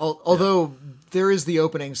 Yeah, although there is the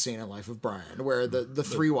opening scene in Life of Brian where the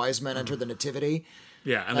three wise men enter the nativity.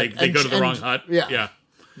 Yeah, and they go to the wrong hut. Yeah.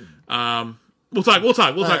 We'll talk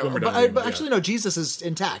when we're done. But actually, no, Jesus is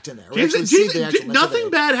intact in there. Nothing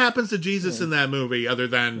bad happens to Jesus in that movie, other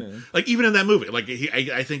than like even in that movie. Like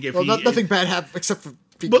I think nothing bad happens except for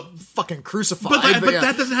being fucking crucified. But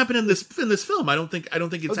that doesn't happen in this film. I don't think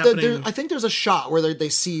it's happening. I think there's a shot where they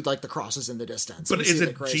see like the crosses in the distance. But is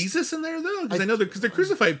it Jesus in there though? Because I know because they're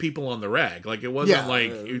crucified people on the rag. Like it wasn't my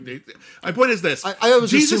point is this: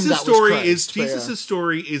 Jesus'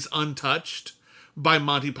 story is untouched by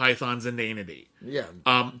Monty Python's inanity. Yeah.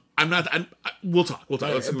 We'll talk.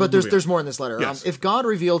 But there's more in this letter. Yes. If God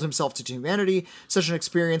revealed himself to humanity, such an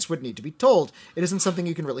experience would need to be told. It isn't something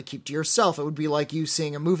you can really keep to yourself. It would be like you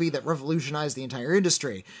seeing a movie that revolutionized the entire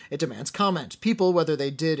industry. It demands comment. People, whether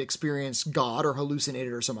they did experience God or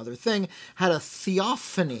hallucinated or some other thing, had a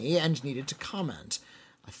theophany and needed to comment.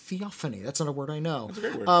 A theophany. That's not a word I know. That's a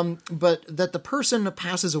great word. But that the person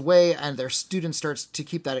passes away and their student starts to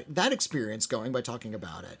keep that experience going by talking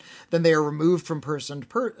about it. Then they are removed from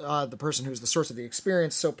the person who's the source of the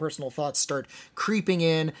experience, so personal thoughts start creeping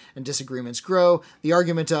in and disagreements grow. The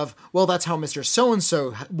argument of, well, that's how Mr.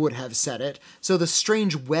 So-and-so would have said it. So the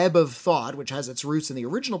strange web of thought, which has its roots in the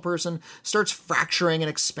original person, starts fracturing and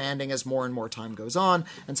expanding as more and more time goes on,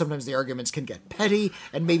 and sometimes the arguments can get petty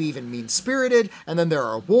and maybe even mean-spirited, and then there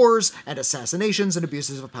are wars and assassinations and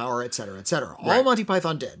abuses of power, etc., etc. Right. All Monty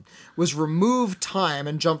Python did was remove time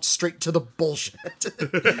and jumped straight to the bullshit.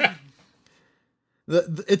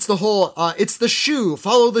 It's the whole, it's the shoe,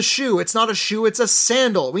 follow the shoe. It's not a shoe, it's a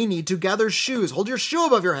sandal. We need to gather shoes. Hold your shoe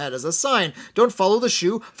above your head as a sign. Don't follow the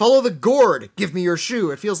shoe, follow the gourd. Give me your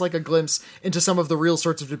shoe. It feels like a glimpse into some of the real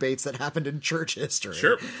sorts of debates that happened in church history.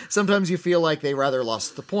 Sure. Sometimes you feel like they rather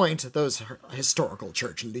lost the point, those historical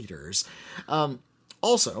church leaders.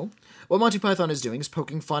 Also, what Monty Python is doing is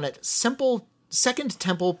poking fun at Second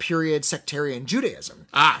Temple period sectarian Judaism.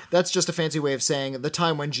 That's just a fancy way of saying the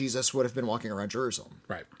time when Jesus would have been walking around Jerusalem.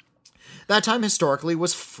 Right. That time historically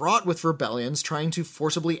was fraught with rebellions trying to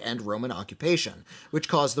forcibly end Roman occupation, which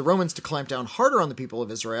caused the Romans to clamp down harder on the people of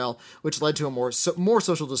Israel, which led to more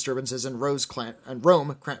social disturbances, and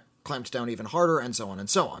Rome clamped down even harder, and so on and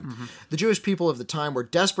so on. Mm-hmm. The Jewish people of the time were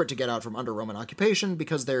desperate to get out from under Roman occupation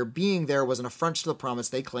because their being there was an affront to the promise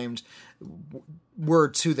they claimed were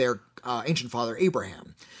to their ancient father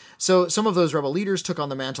Abraham. So some of those rebel leaders took on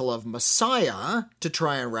the mantle of Messiah to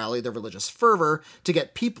try and rally their religious fervor to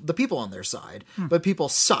get the people on their side. But people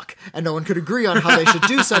suck, and no one could agree on how they should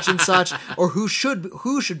do such and such, or who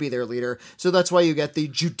should be their leader. So that's why you get the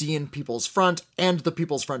Judean People's Front and the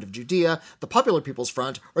People's Front of Judea, the Popular People's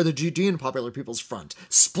Front, or the Judean Popular People's Front.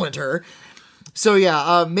 Splinter. So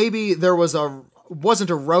yeah, maybe there wasn't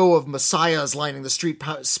a row of messiahs lining the street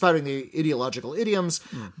spouting the ideological idioms,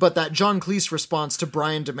 but that John Cleese response to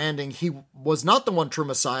Brian demanding he was not the one true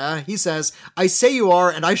messiah, he says, "I say you are,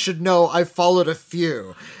 and I should know I've followed a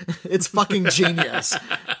few." It's fucking genius.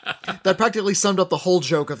 That practically summed up the whole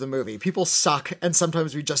joke of the movie. People suck, and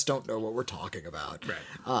sometimes we just don't know what we're talking about.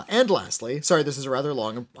 Right. And lastly, sorry, this is rather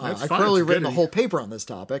long. I've probably written a whole paper on this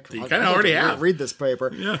topic. You kind of already have. Read this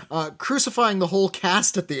paper. Yeah. Crucifying the whole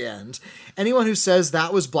cast at the end. Anyone who says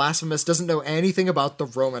that was blasphemous doesn't know anything about the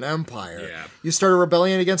Roman Empire. Yeah. You start a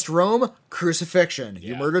rebellion against Rome, crucifixion.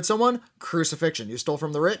 You murdered someone, crucifixion. You stole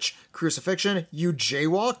from the rich, crucifixion. You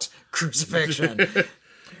jaywalked, crucifixion.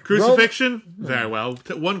 Crucifixion? Very well.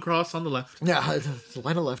 One cross on the left. Yeah,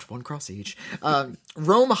 line of left, one cross each.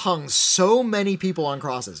 Rome hung so many people on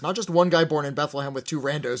crosses. Not just one guy born in Bethlehem with two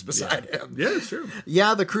randos beside him. Yeah, it's true.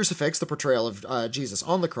 Yeah, the crucifix, the portrayal of Jesus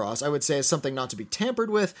on the cross, I would say is something not to be tampered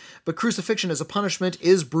with, but crucifixion as a punishment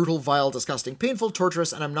is brutal, vile, disgusting, painful,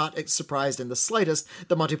 torturous, and I'm not surprised in the slightest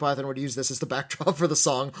that Monty Python would use this as the backdrop for the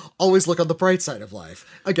song Always Look on the Bright Side of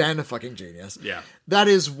Life. Again, a fucking genius. Yeah. That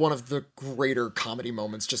is one of the greater comedy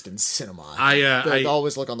moments just in cinema. I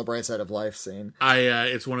Always Look on the Bright Side of Life scene.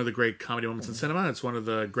 It's one of the great comedy moments in cinema. It's one of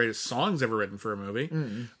the greatest songs ever written for a movie.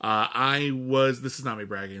 This is not me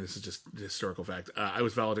bragging, this is just historical fact. I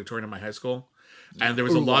was valedictorian in my high school. And there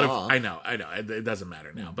was a lot of, I know, it doesn't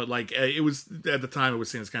matter now, but like it was, at the time it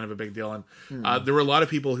was seen as kind of a big deal. And there were a lot of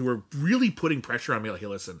people who were really putting pressure on me, like, hey,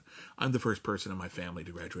 listen, I'm the first person in my family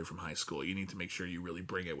to graduate from high school. You need to make sure you really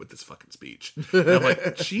bring it with this fucking speech. And I'm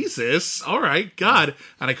like, Jesus, all right, God.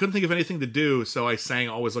 And I couldn't think of anything to do, so I sang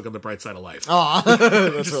Always Look on the Bright Side of Life. Oh,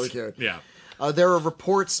 that's really cute. Yeah. There are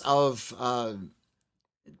reports of,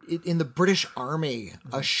 in the British Army,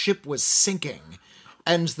 a ship was sinking.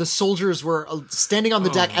 And the soldiers were standing on the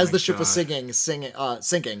deck as the ship was sinking,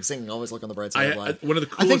 Always Look on the Bright Side of Life. One of the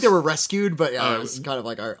coolest, I think they were rescued, but yeah, it was kind of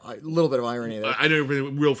like a little bit of irony there. I know,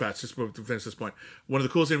 real fast, just to finish this point. One of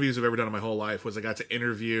the coolest interviews I've ever done in my whole life was I got to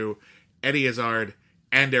interview Eddie Izzard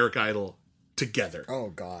and Eric Idle together. Oh,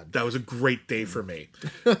 God. That was a great day for me.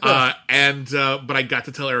 But I got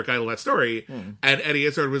to tell Eric Idle that story, and Eddie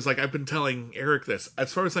Izzard was like, I've been telling Eric this.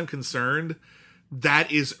 As far as I'm concerned,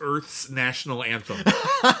 that is Earth's national anthem.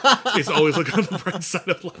 It's Always Look on the Bright Side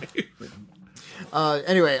of Life.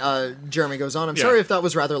 Anyway, Jeremy goes on. I'm sorry if that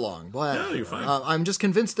was rather long. No, you're fine. I'm just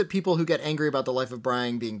convinced that people who get angry about the life of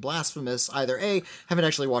Brian being blasphemous either A, haven't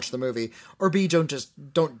actually watched the movie, or B, don't get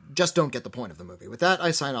the point of the movie. With that,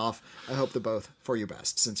 I sign off. I hope the both for you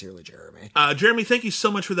best. Sincerely, Jeremy. Jeremy, thank you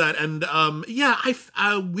so much for that. And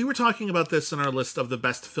we were talking about this in our list of the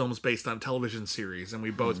best films based on television series, and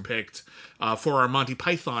we both picked for our Monty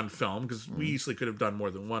Python film, because we easily could have done more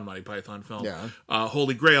than one Monty Python film. Yeah.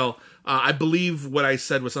 Holy Grail. I believe what I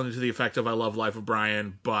said was something to the effect of I love Life of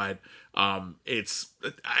Brian, but I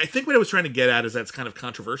think what I was trying to get at is that's kind of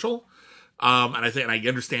controversial. And I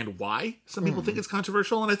understand why some people think it's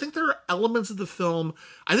controversial. And I think there are elements of the film.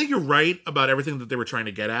 I think you're right about everything that they were trying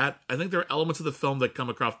to get at. I think there are elements of the film that come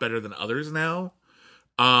across better than others now.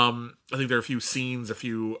 I think there are a few scenes, a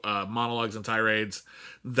few monologues and tirades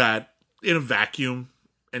that in a vacuum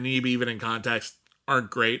and maybe even in context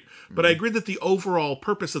aren't great. But I agree that the overall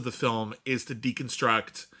purpose of the film is to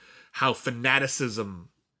deconstruct how fanaticism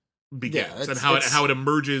begins and how it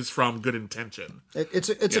emerges from good intention. It's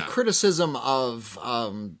a criticism of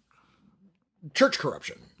church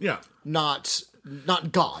corruption. Yeah. Not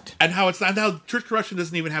God. And how church corruption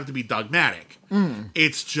doesn't even have to be dogmatic.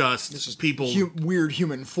 It's just people weird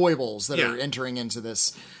human foibles that are entering into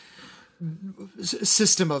this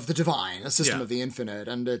system of the divine, a system of the infinite,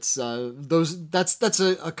 and it's that's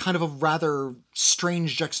a kind of a rather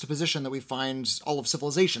strange juxtaposition that we find all of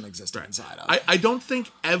civilization existing inside of. I don't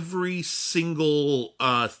think every single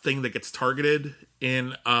thing that gets targeted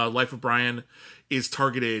in Life of Brian is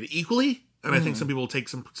targeted equally. and I think some people take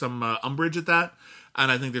some umbrage at that. And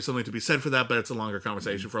I think there's something to be said for that, but it's a longer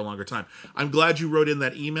conversation for a longer time. I'm glad you wrote in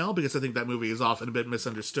that email because I think that movie is often a bit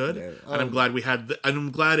misunderstood. Yeah. And I'm glad we had, and I'm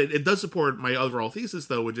glad it does support my overall thesis,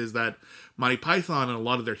 though, which is that Monty Python and a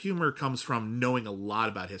lot of their humor comes from knowing a lot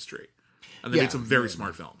about history. And they made some very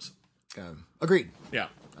smart films. Agreed. Yeah.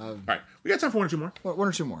 All right. We got time for one or two more. One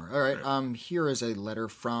or two more. All right. Here is a letter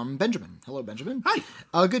from Benjamin. Hello, Benjamin.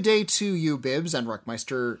 Hi. Good day to you, Bibbs, and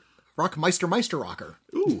Rockmeister Rocker.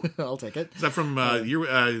 Ooh. I'll take it. Is that from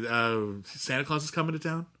Santa Claus is Coming to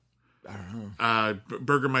Town? I don't know.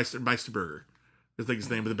 Meisterburger. I think it's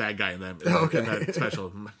the name of the bad guy in that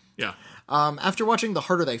special. Yeah. After watching The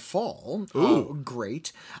Harder They Fall,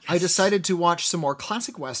 great, yes. I decided to watch some more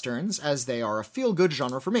classic westerns as they are a feel-good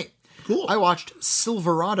genre for me. Cool. I watched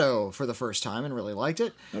Silverado for the first time and really liked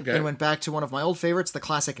it. Okay. And went back to one of my old favorites, the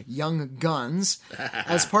classic Young Guns.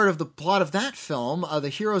 As part of the plot of that film, the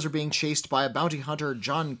heroes are being chased by a bounty hunter,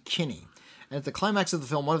 John Kinney. And at the climax of the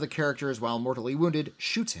film, one of the characters, while mortally wounded,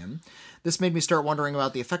 shoots him. This made me start wondering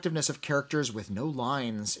about the effectiveness of characters with no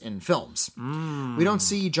lines in films. We don't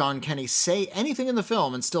see John Kinney say anything in the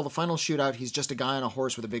film, and still the final shootout, he's just a guy on a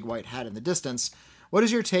horse with a big white hat in the distance. What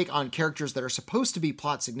is your take on characters that are supposed to be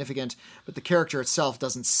plot significant, but the character itself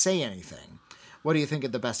doesn't say anything? What do you think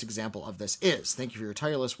the best example of this is? Thank you for your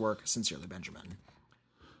tireless work. Sincerely, Benjamin.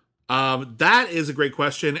 That is a great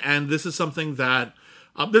question, and this is something that...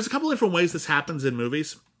 there's a couple different ways this happens in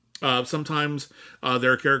movies. Sometimes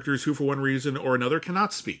there are characters who, for one reason or another,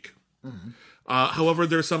 cannot speak. Mm-hmm. However,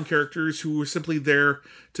 there are some characters who are simply there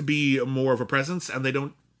to be more of a presence, and they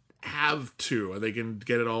don't have to. They can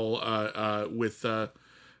get it all with their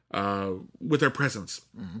presence.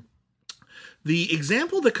 Mm-hmm. The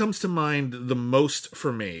example that comes to mind the most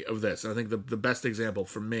for me of this, and I think the best example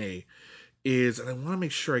for me is, and I want to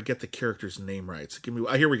make sure I get the character's name right. So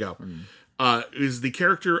here we go. Is the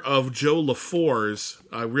character of Joe LaForce,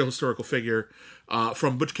 a real historical figure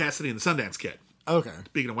from Butch Cassidy and the Sundance Kid. Okay.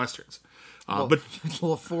 Speaking of westerns. But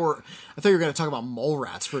LaForce, I thought you were going to talk about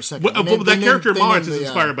Mallrats for a second. That character Mallrats is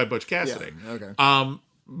inspired by Butch Cassidy. Yeah, okay.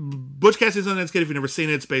 Butch Cassidy's Sundance Kid, if you've never seen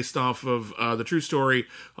it, it's based off of the true story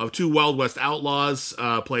of two Wild West outlaws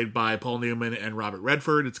played by Paul Newman and Robert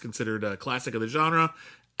Redford. It's considered a classic of the genre,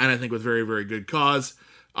 and I think with very, very good cause.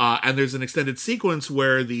 And there's an extended sequence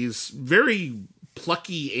where these very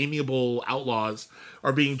plucky, amiable outlaws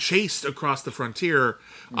are being chased across the frontier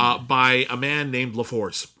by a man named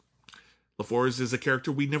LaForce. LaForce is a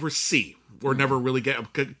character we never see or never really get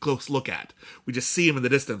a close look at. We just see him in the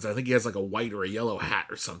distance. I think he has like a white or a yellow hat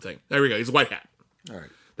or something. There we go. He's a white hat. All right.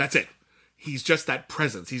 That's it. He's just that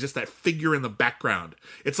presence. He's just that figure in the background.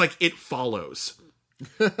 It's like It Follows.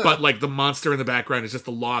 But like the monster in the background is just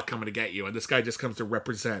the law coming to get you. And this guy just comes to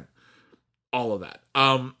represent all of that.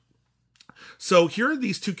 So here are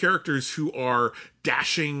these two characters who are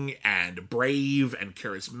dashing and brave and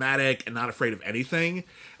charismatic and not afraid of anything.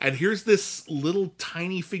 And here's this little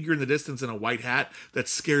tiny figure in the distance in a white hat that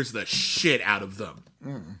scares the shit out of them.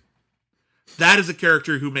 That is a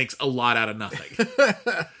character who makes a lot out of nothing.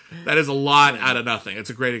 That is a lot out of nothing. It's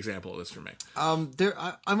a great example of this for me.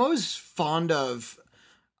 I'm always fond of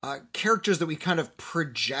characters that we kind of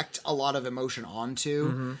project a lot of emotion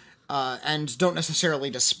onto. And don't necessarily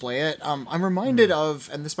display it. I'm reminded of,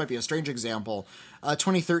 and this might be a strange example, a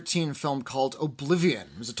 2013 film called Oblivion.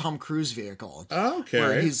 It was a Tom Cruise vehicle. Oh, okay.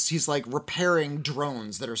 Where he's like repairing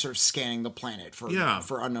drones that are sort of scanning the planet for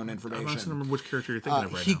unknown information. I don't remember which character you're thinking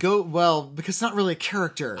of right now. Because it's not really a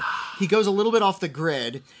character. He goes a little bit off the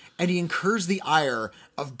grid, and he incurs the ire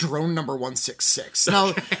of drone number 166.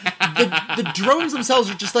 Now, the drones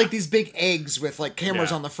themselves are just like these big eggs with like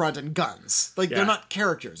cameras on the front and guns. Like they're not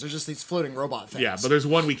characters; they're just these floating robot things. Yeah, but there's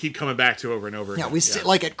one we keep coming back to over and over. Yeah, again.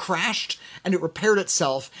 Like it crashed and it repaired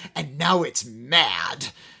itself, and now it's mad.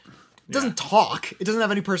 It doesn't talk. It doesn't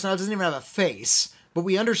have any personality. It doesn't even have a face. But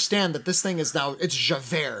we understand that this thing is now, it's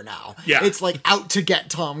Javert now. Yeah. It's like out to get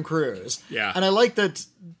Tom Cruise. Yeah. And I like that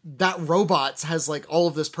robot has like all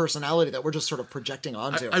of this personality that we're just sort of projecting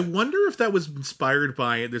onto it. I wonder if that was inspired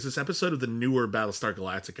by, there's this episode of the newer Battlestar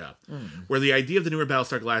Galactica, where the idea of the newer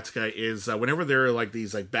Battlestar Galactica is whenever there are like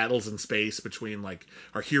these like battles in space between like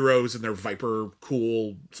our heroes and their Viper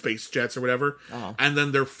cool space jets or whatever, and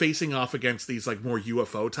then they're facing off against these like more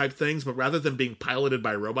UFO type things, but rather than being piloted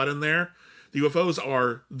by a robot in there, the UFOs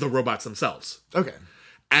are the robots themselves. Okay.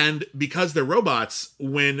 And because they're robots,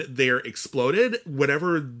 when they're exploded,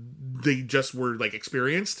 whatever they just were like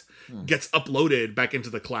experienced gets uploaded back into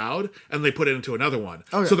the cloud, and they put it into another one.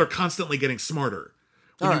 Okay. So they're constantly getting smarter.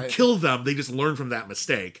 When you kill them, they just learn from that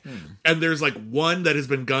mistake. And there's like one that has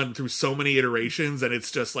been done through so many iterations, and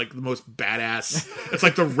it's just like the most badass. It's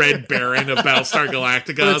like the Red Baron of Battlestar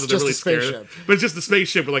Galactica. But it's just really a spaceship. But it's just a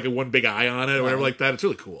spaceship with like a one big eye on it or whatever like that. It's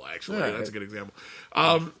really cool, actually. That's a good example.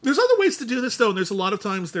 There's other ways to do this, though, and there's a lot of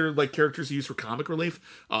times they're like characters used for comic relief.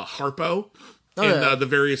 Harpo in the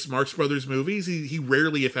various Marx Brothers movies, he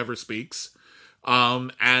rarely, if ever, speaks.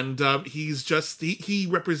 He's just he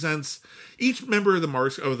represents each member of the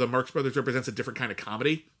Marx Brothers represents a different kind of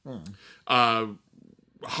comedy.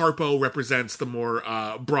 Harpo represents the more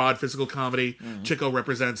broad physical comedy. Chico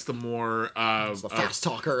represents the more the fast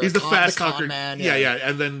talker. He's the fast talker, man. Yeah.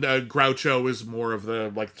 And then Groucho is more of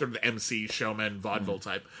the like sort of the MC showman vaudeville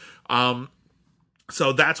type.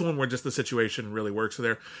 So that's one where just the situation really works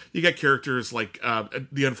there. You get characters like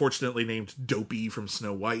the unfortunately named Dopey from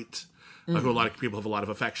Snow White. Who a lot of people have a lot of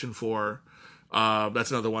affection for.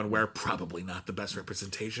 That's another one where probably not the best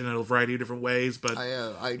representation in a variety of different ways, but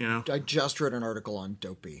I just read an article on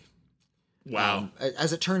Dopey. Wow.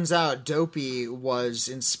 As it turns out, Dopey was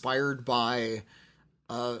inspired by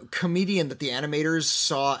a comedian that the animators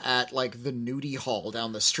saw at like the nudie hall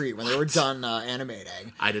down the street when they were done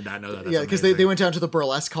animating. I did not know that. That's yeah, because they went down to the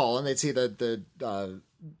burlesque hall and they'd see the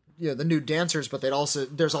nude dancers, but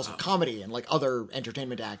there's also comedy and like other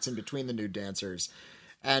entertainment acts in between the nude dancers.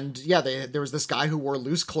 And there was this guy who wore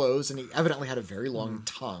loose clothes and he evidently had a very long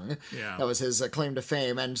tongue. Yeah. That was his claim to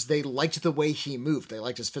fame. And they liked the way he moved. They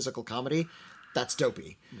liked his physical comedy. That's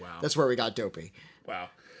Dopey. Wow. That's where we got Dopey. Wow.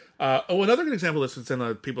 Another good example of this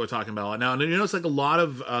is people are talking about now. And it's like a lot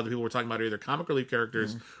of the people we're talking about are either comic relief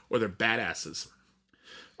characters or they're badasses.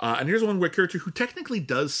 And here's one where a character who technically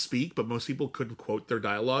does speak, but most people couldn't quote their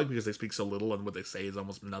dialogue because they speak so little and what they say is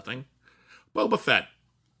almost nothing. Boba Fett.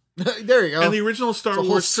 There you go. And the original Star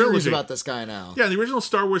Wars trilogy about this guy now. Yeah, the original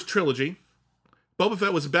Star Wars trilogy. Boba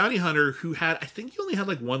Fett was a bounty hunter who I think he only had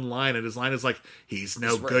like one line, and his line is like, he's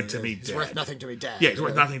good to me dead. He's worth nothing to me dead. Yeah, he's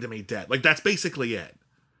worth nothing to me dead. Like, that's basically it.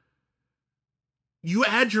 You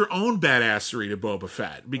add your own badassery to Boba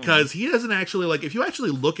Fett, because he doesn't actually, like, if you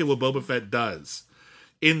actually look at what Boba Fett does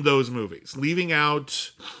in those movies, leaving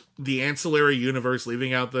out the ancillary universe,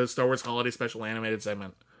 leaving out the Star Wars Holiday Special animated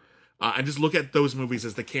segment, and just look at those movies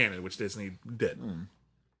as the canon, which Disney did.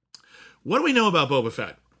 What do we know about Boba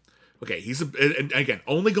Fett? Okay, he's and again,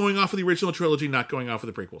 only going off of the original trilogy, not going off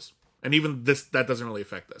of the prequels. And even that doesn't really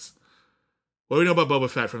affect this. What do we know about Boba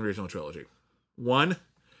Fett from the original trilogy? One,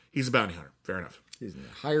 he's a bounty hunter. Fair enough. He's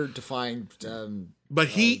hired to find... but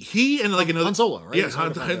he and like another... Han Solo, right? Yeah, he's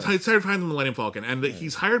hired to find the Millennium Falcon. And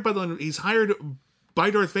he's hired by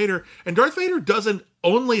Darth Vader. And Darth Vader doesn't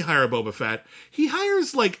only hire Boba Fett. He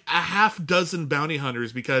hires like a half dozen bounty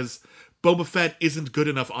hunters because Boba Fett isn't good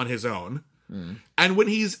enough on his own. And when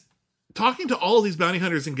he's talking to all of these bounty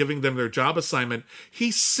hunters and giving them their job assignment,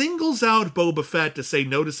 he singles out Boba Fett to say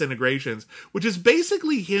no disintegrations, which is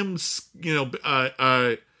basically him,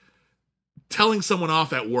 telling someone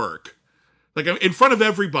off at work. Like, in front of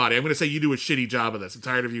everybody, I'm going to say, you do a shitty job of this. I'm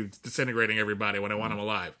tired of you disintegrating everybody when I want them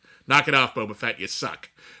alive. Knock it off, Boba Fett, you suck.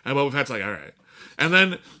 And Boba Fett's like, all right. And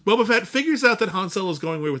then Boba Fett figures out that Han Solo's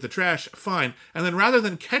going away with the trash, fine. And then rather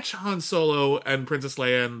than catch Han Solo and Princess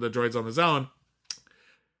Leia and the droids on his own,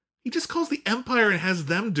 he just calls the Empire and has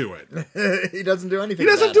them do it. He doesning do anything.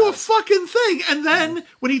 He doesn't do a fucking thing. And then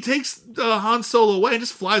when he takes Han Solo away and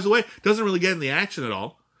just flies away, doesn't really get in the action at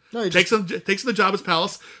all. No, takes him to the Jabba's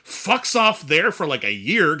palace, fucks off there for like a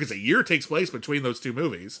year, because a year takes place between those two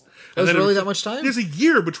movies. And then really that much time? There's a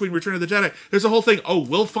year between Return of the Jedi. There's a whole thing,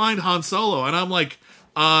 we'll find Han Solo. And I'm like,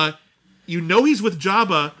 he's with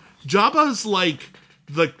Jabba. Jabba's like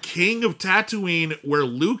the king of Tatooine where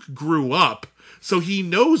Luke grew up, so he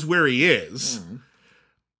knows where he is.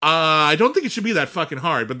 I don't think it should be that fucking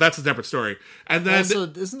hard, but that's a separate story. And then also,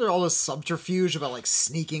 isn't there all this subterfuge about like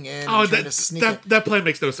sneaking in? That plan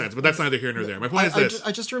makes no sense, but that's neither here nor there. My point is this: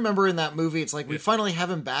 I just remember in that movie, it's like we finally have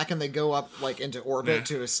him back, and they go up like into orbit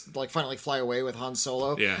to like finally fly away with Han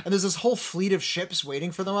Solo. Yeah, and there's this whole fleet of ships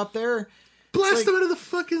waiting for them up there. Blast them into the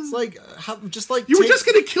fucking... It's like, you were just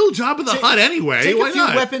going to kill Jabba the Hutt anyway. Take Why a few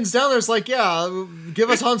not? weapons down there. It's like, give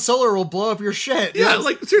us Han Solo or we'll blow up your shit. Yeah,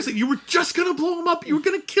 like, seriously, you were just going to blow him up. You were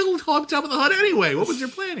going to kill Jabba the Hutt anyway. What was your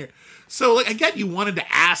plan here? So, like, again, you wanted to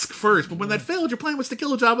ask first, but when that failed, your plan was to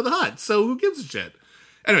kill Jabba the Hutt. So who gives a shit?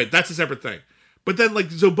 Anyway, that's a separate thing. But then,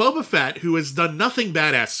 like, so Boba Fett, who has done nothing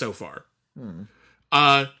badass so far,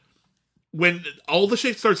 when all the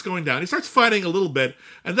shit starts going down, he starts fighting a little bit,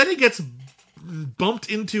 and then he gets bumped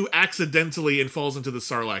into accidentally and falls into the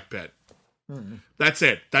Sarlacc pit. That's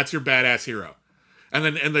it. That's your badass hero. And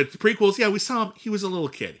then in the prequels, we saw him. He was a little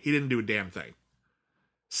kid. He didn't do a damn thing.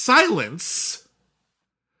 silence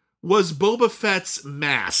was Boba Fett's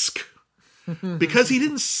mask. Because he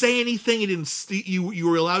didn't say anything, you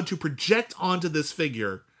were allowed to project onto this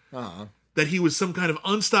figure that he was some kind of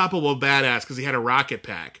unstoppable badass because he had a rocket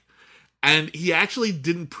pack. And he actually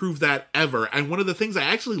didn't prove that ever. And one of the things I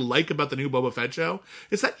actually like about the new Boba Fett show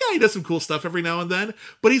is that, yeah, he does some cool stuff every now and then,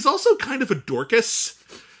 but he's also kind of a dorcas.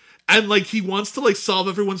 And, like, he wants to, like, solve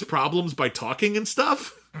everyone's problems by talking and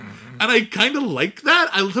stuff. And I kind of like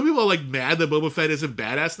that. Some people are, like, mad that Boba Fett isn't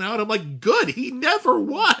badass now. And I'm like, good, he never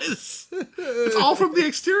was. It's all from the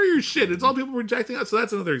exterior shit. It's all people projecting out. So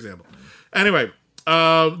that's another example. Anyway,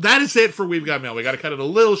 that is it for We've Got Mail. We got to cut it a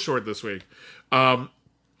little short this week.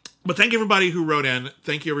 But thank you everybody who wrote in.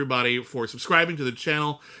 Thank you everybody for subscribing to the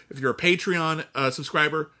channel. If you're a Patreon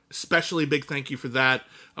subscriber, especially big thank you for that.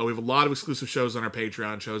 We have a lot of exclusive shows on our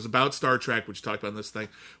Patreon, shows about Star Trek, which we talked about in this thing.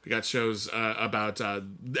 We got shows about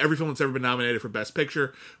every film that's ever been nominated for Best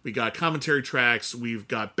Picture. We got commentary tracks. We've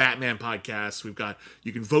got Batman podcasts.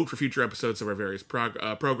 You can vote for future episodes of our various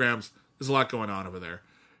programs. There's a lot going on over there.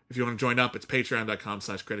 If you want to join up, it's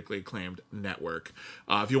patreon.com/critically acclaimed network.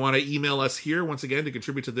 If you want to email us here, once again, to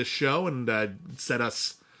contribute to this show and set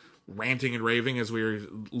us ranting and raving as we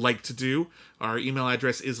like to do, our email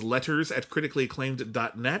address is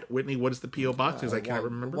letters@criticallyacclaimed.net. Whitney, what is the P.O. Box? Because I can't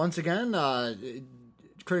remember. Once again,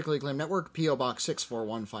 Critically Acclaimed Network, P.O. Box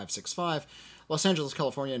 641565. Los Angeles,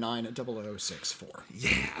 California, 90064.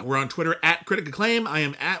 Yeah, we're on Twitter @CriticAcclaim. I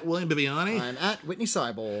am @William Bibiani. I'm @Whitney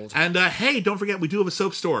Seibold. And hey, don't forget, we do have a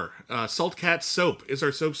soap store. Salt Cat Soap is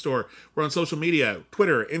our soap store. We're on social media,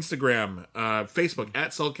 Twitter, Instagram, Facebook,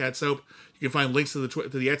 @SaltCatSoap. You can find links to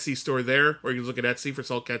the Etsy store there, or you can look at Etsy for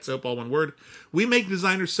Salt Cat Soap, all one word. We make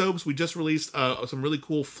designer soaps. We just released some really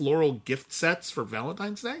cool floral gift sets for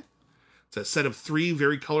Valentine's Day. It's a set of 3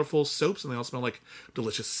 very colorful soaps, and they all smell like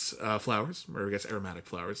delicious flowers, or I guess aromatic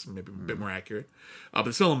flowers, maybe a bit more accurate. But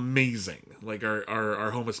they smell amazing. Like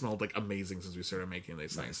our home has smelled like amazing since we started making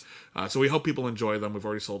these things. So we hope people enjoy them. We've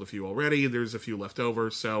already sold a few already. There's a few left over,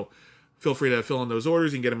 so feel free to fill in those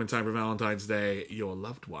orders. You can get them in time for Valentine's Day. Your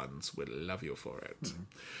loved ones would love you for it.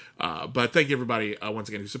 But thank you, everybody, once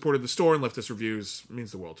again, who supported the store and left us reviews. It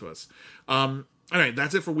means the world to us. All right,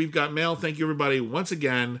 that's it for We've Got Mail. Thank you, everybody, once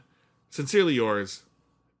again. Sincerely yours,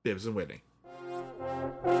 Bibbs and Whitney.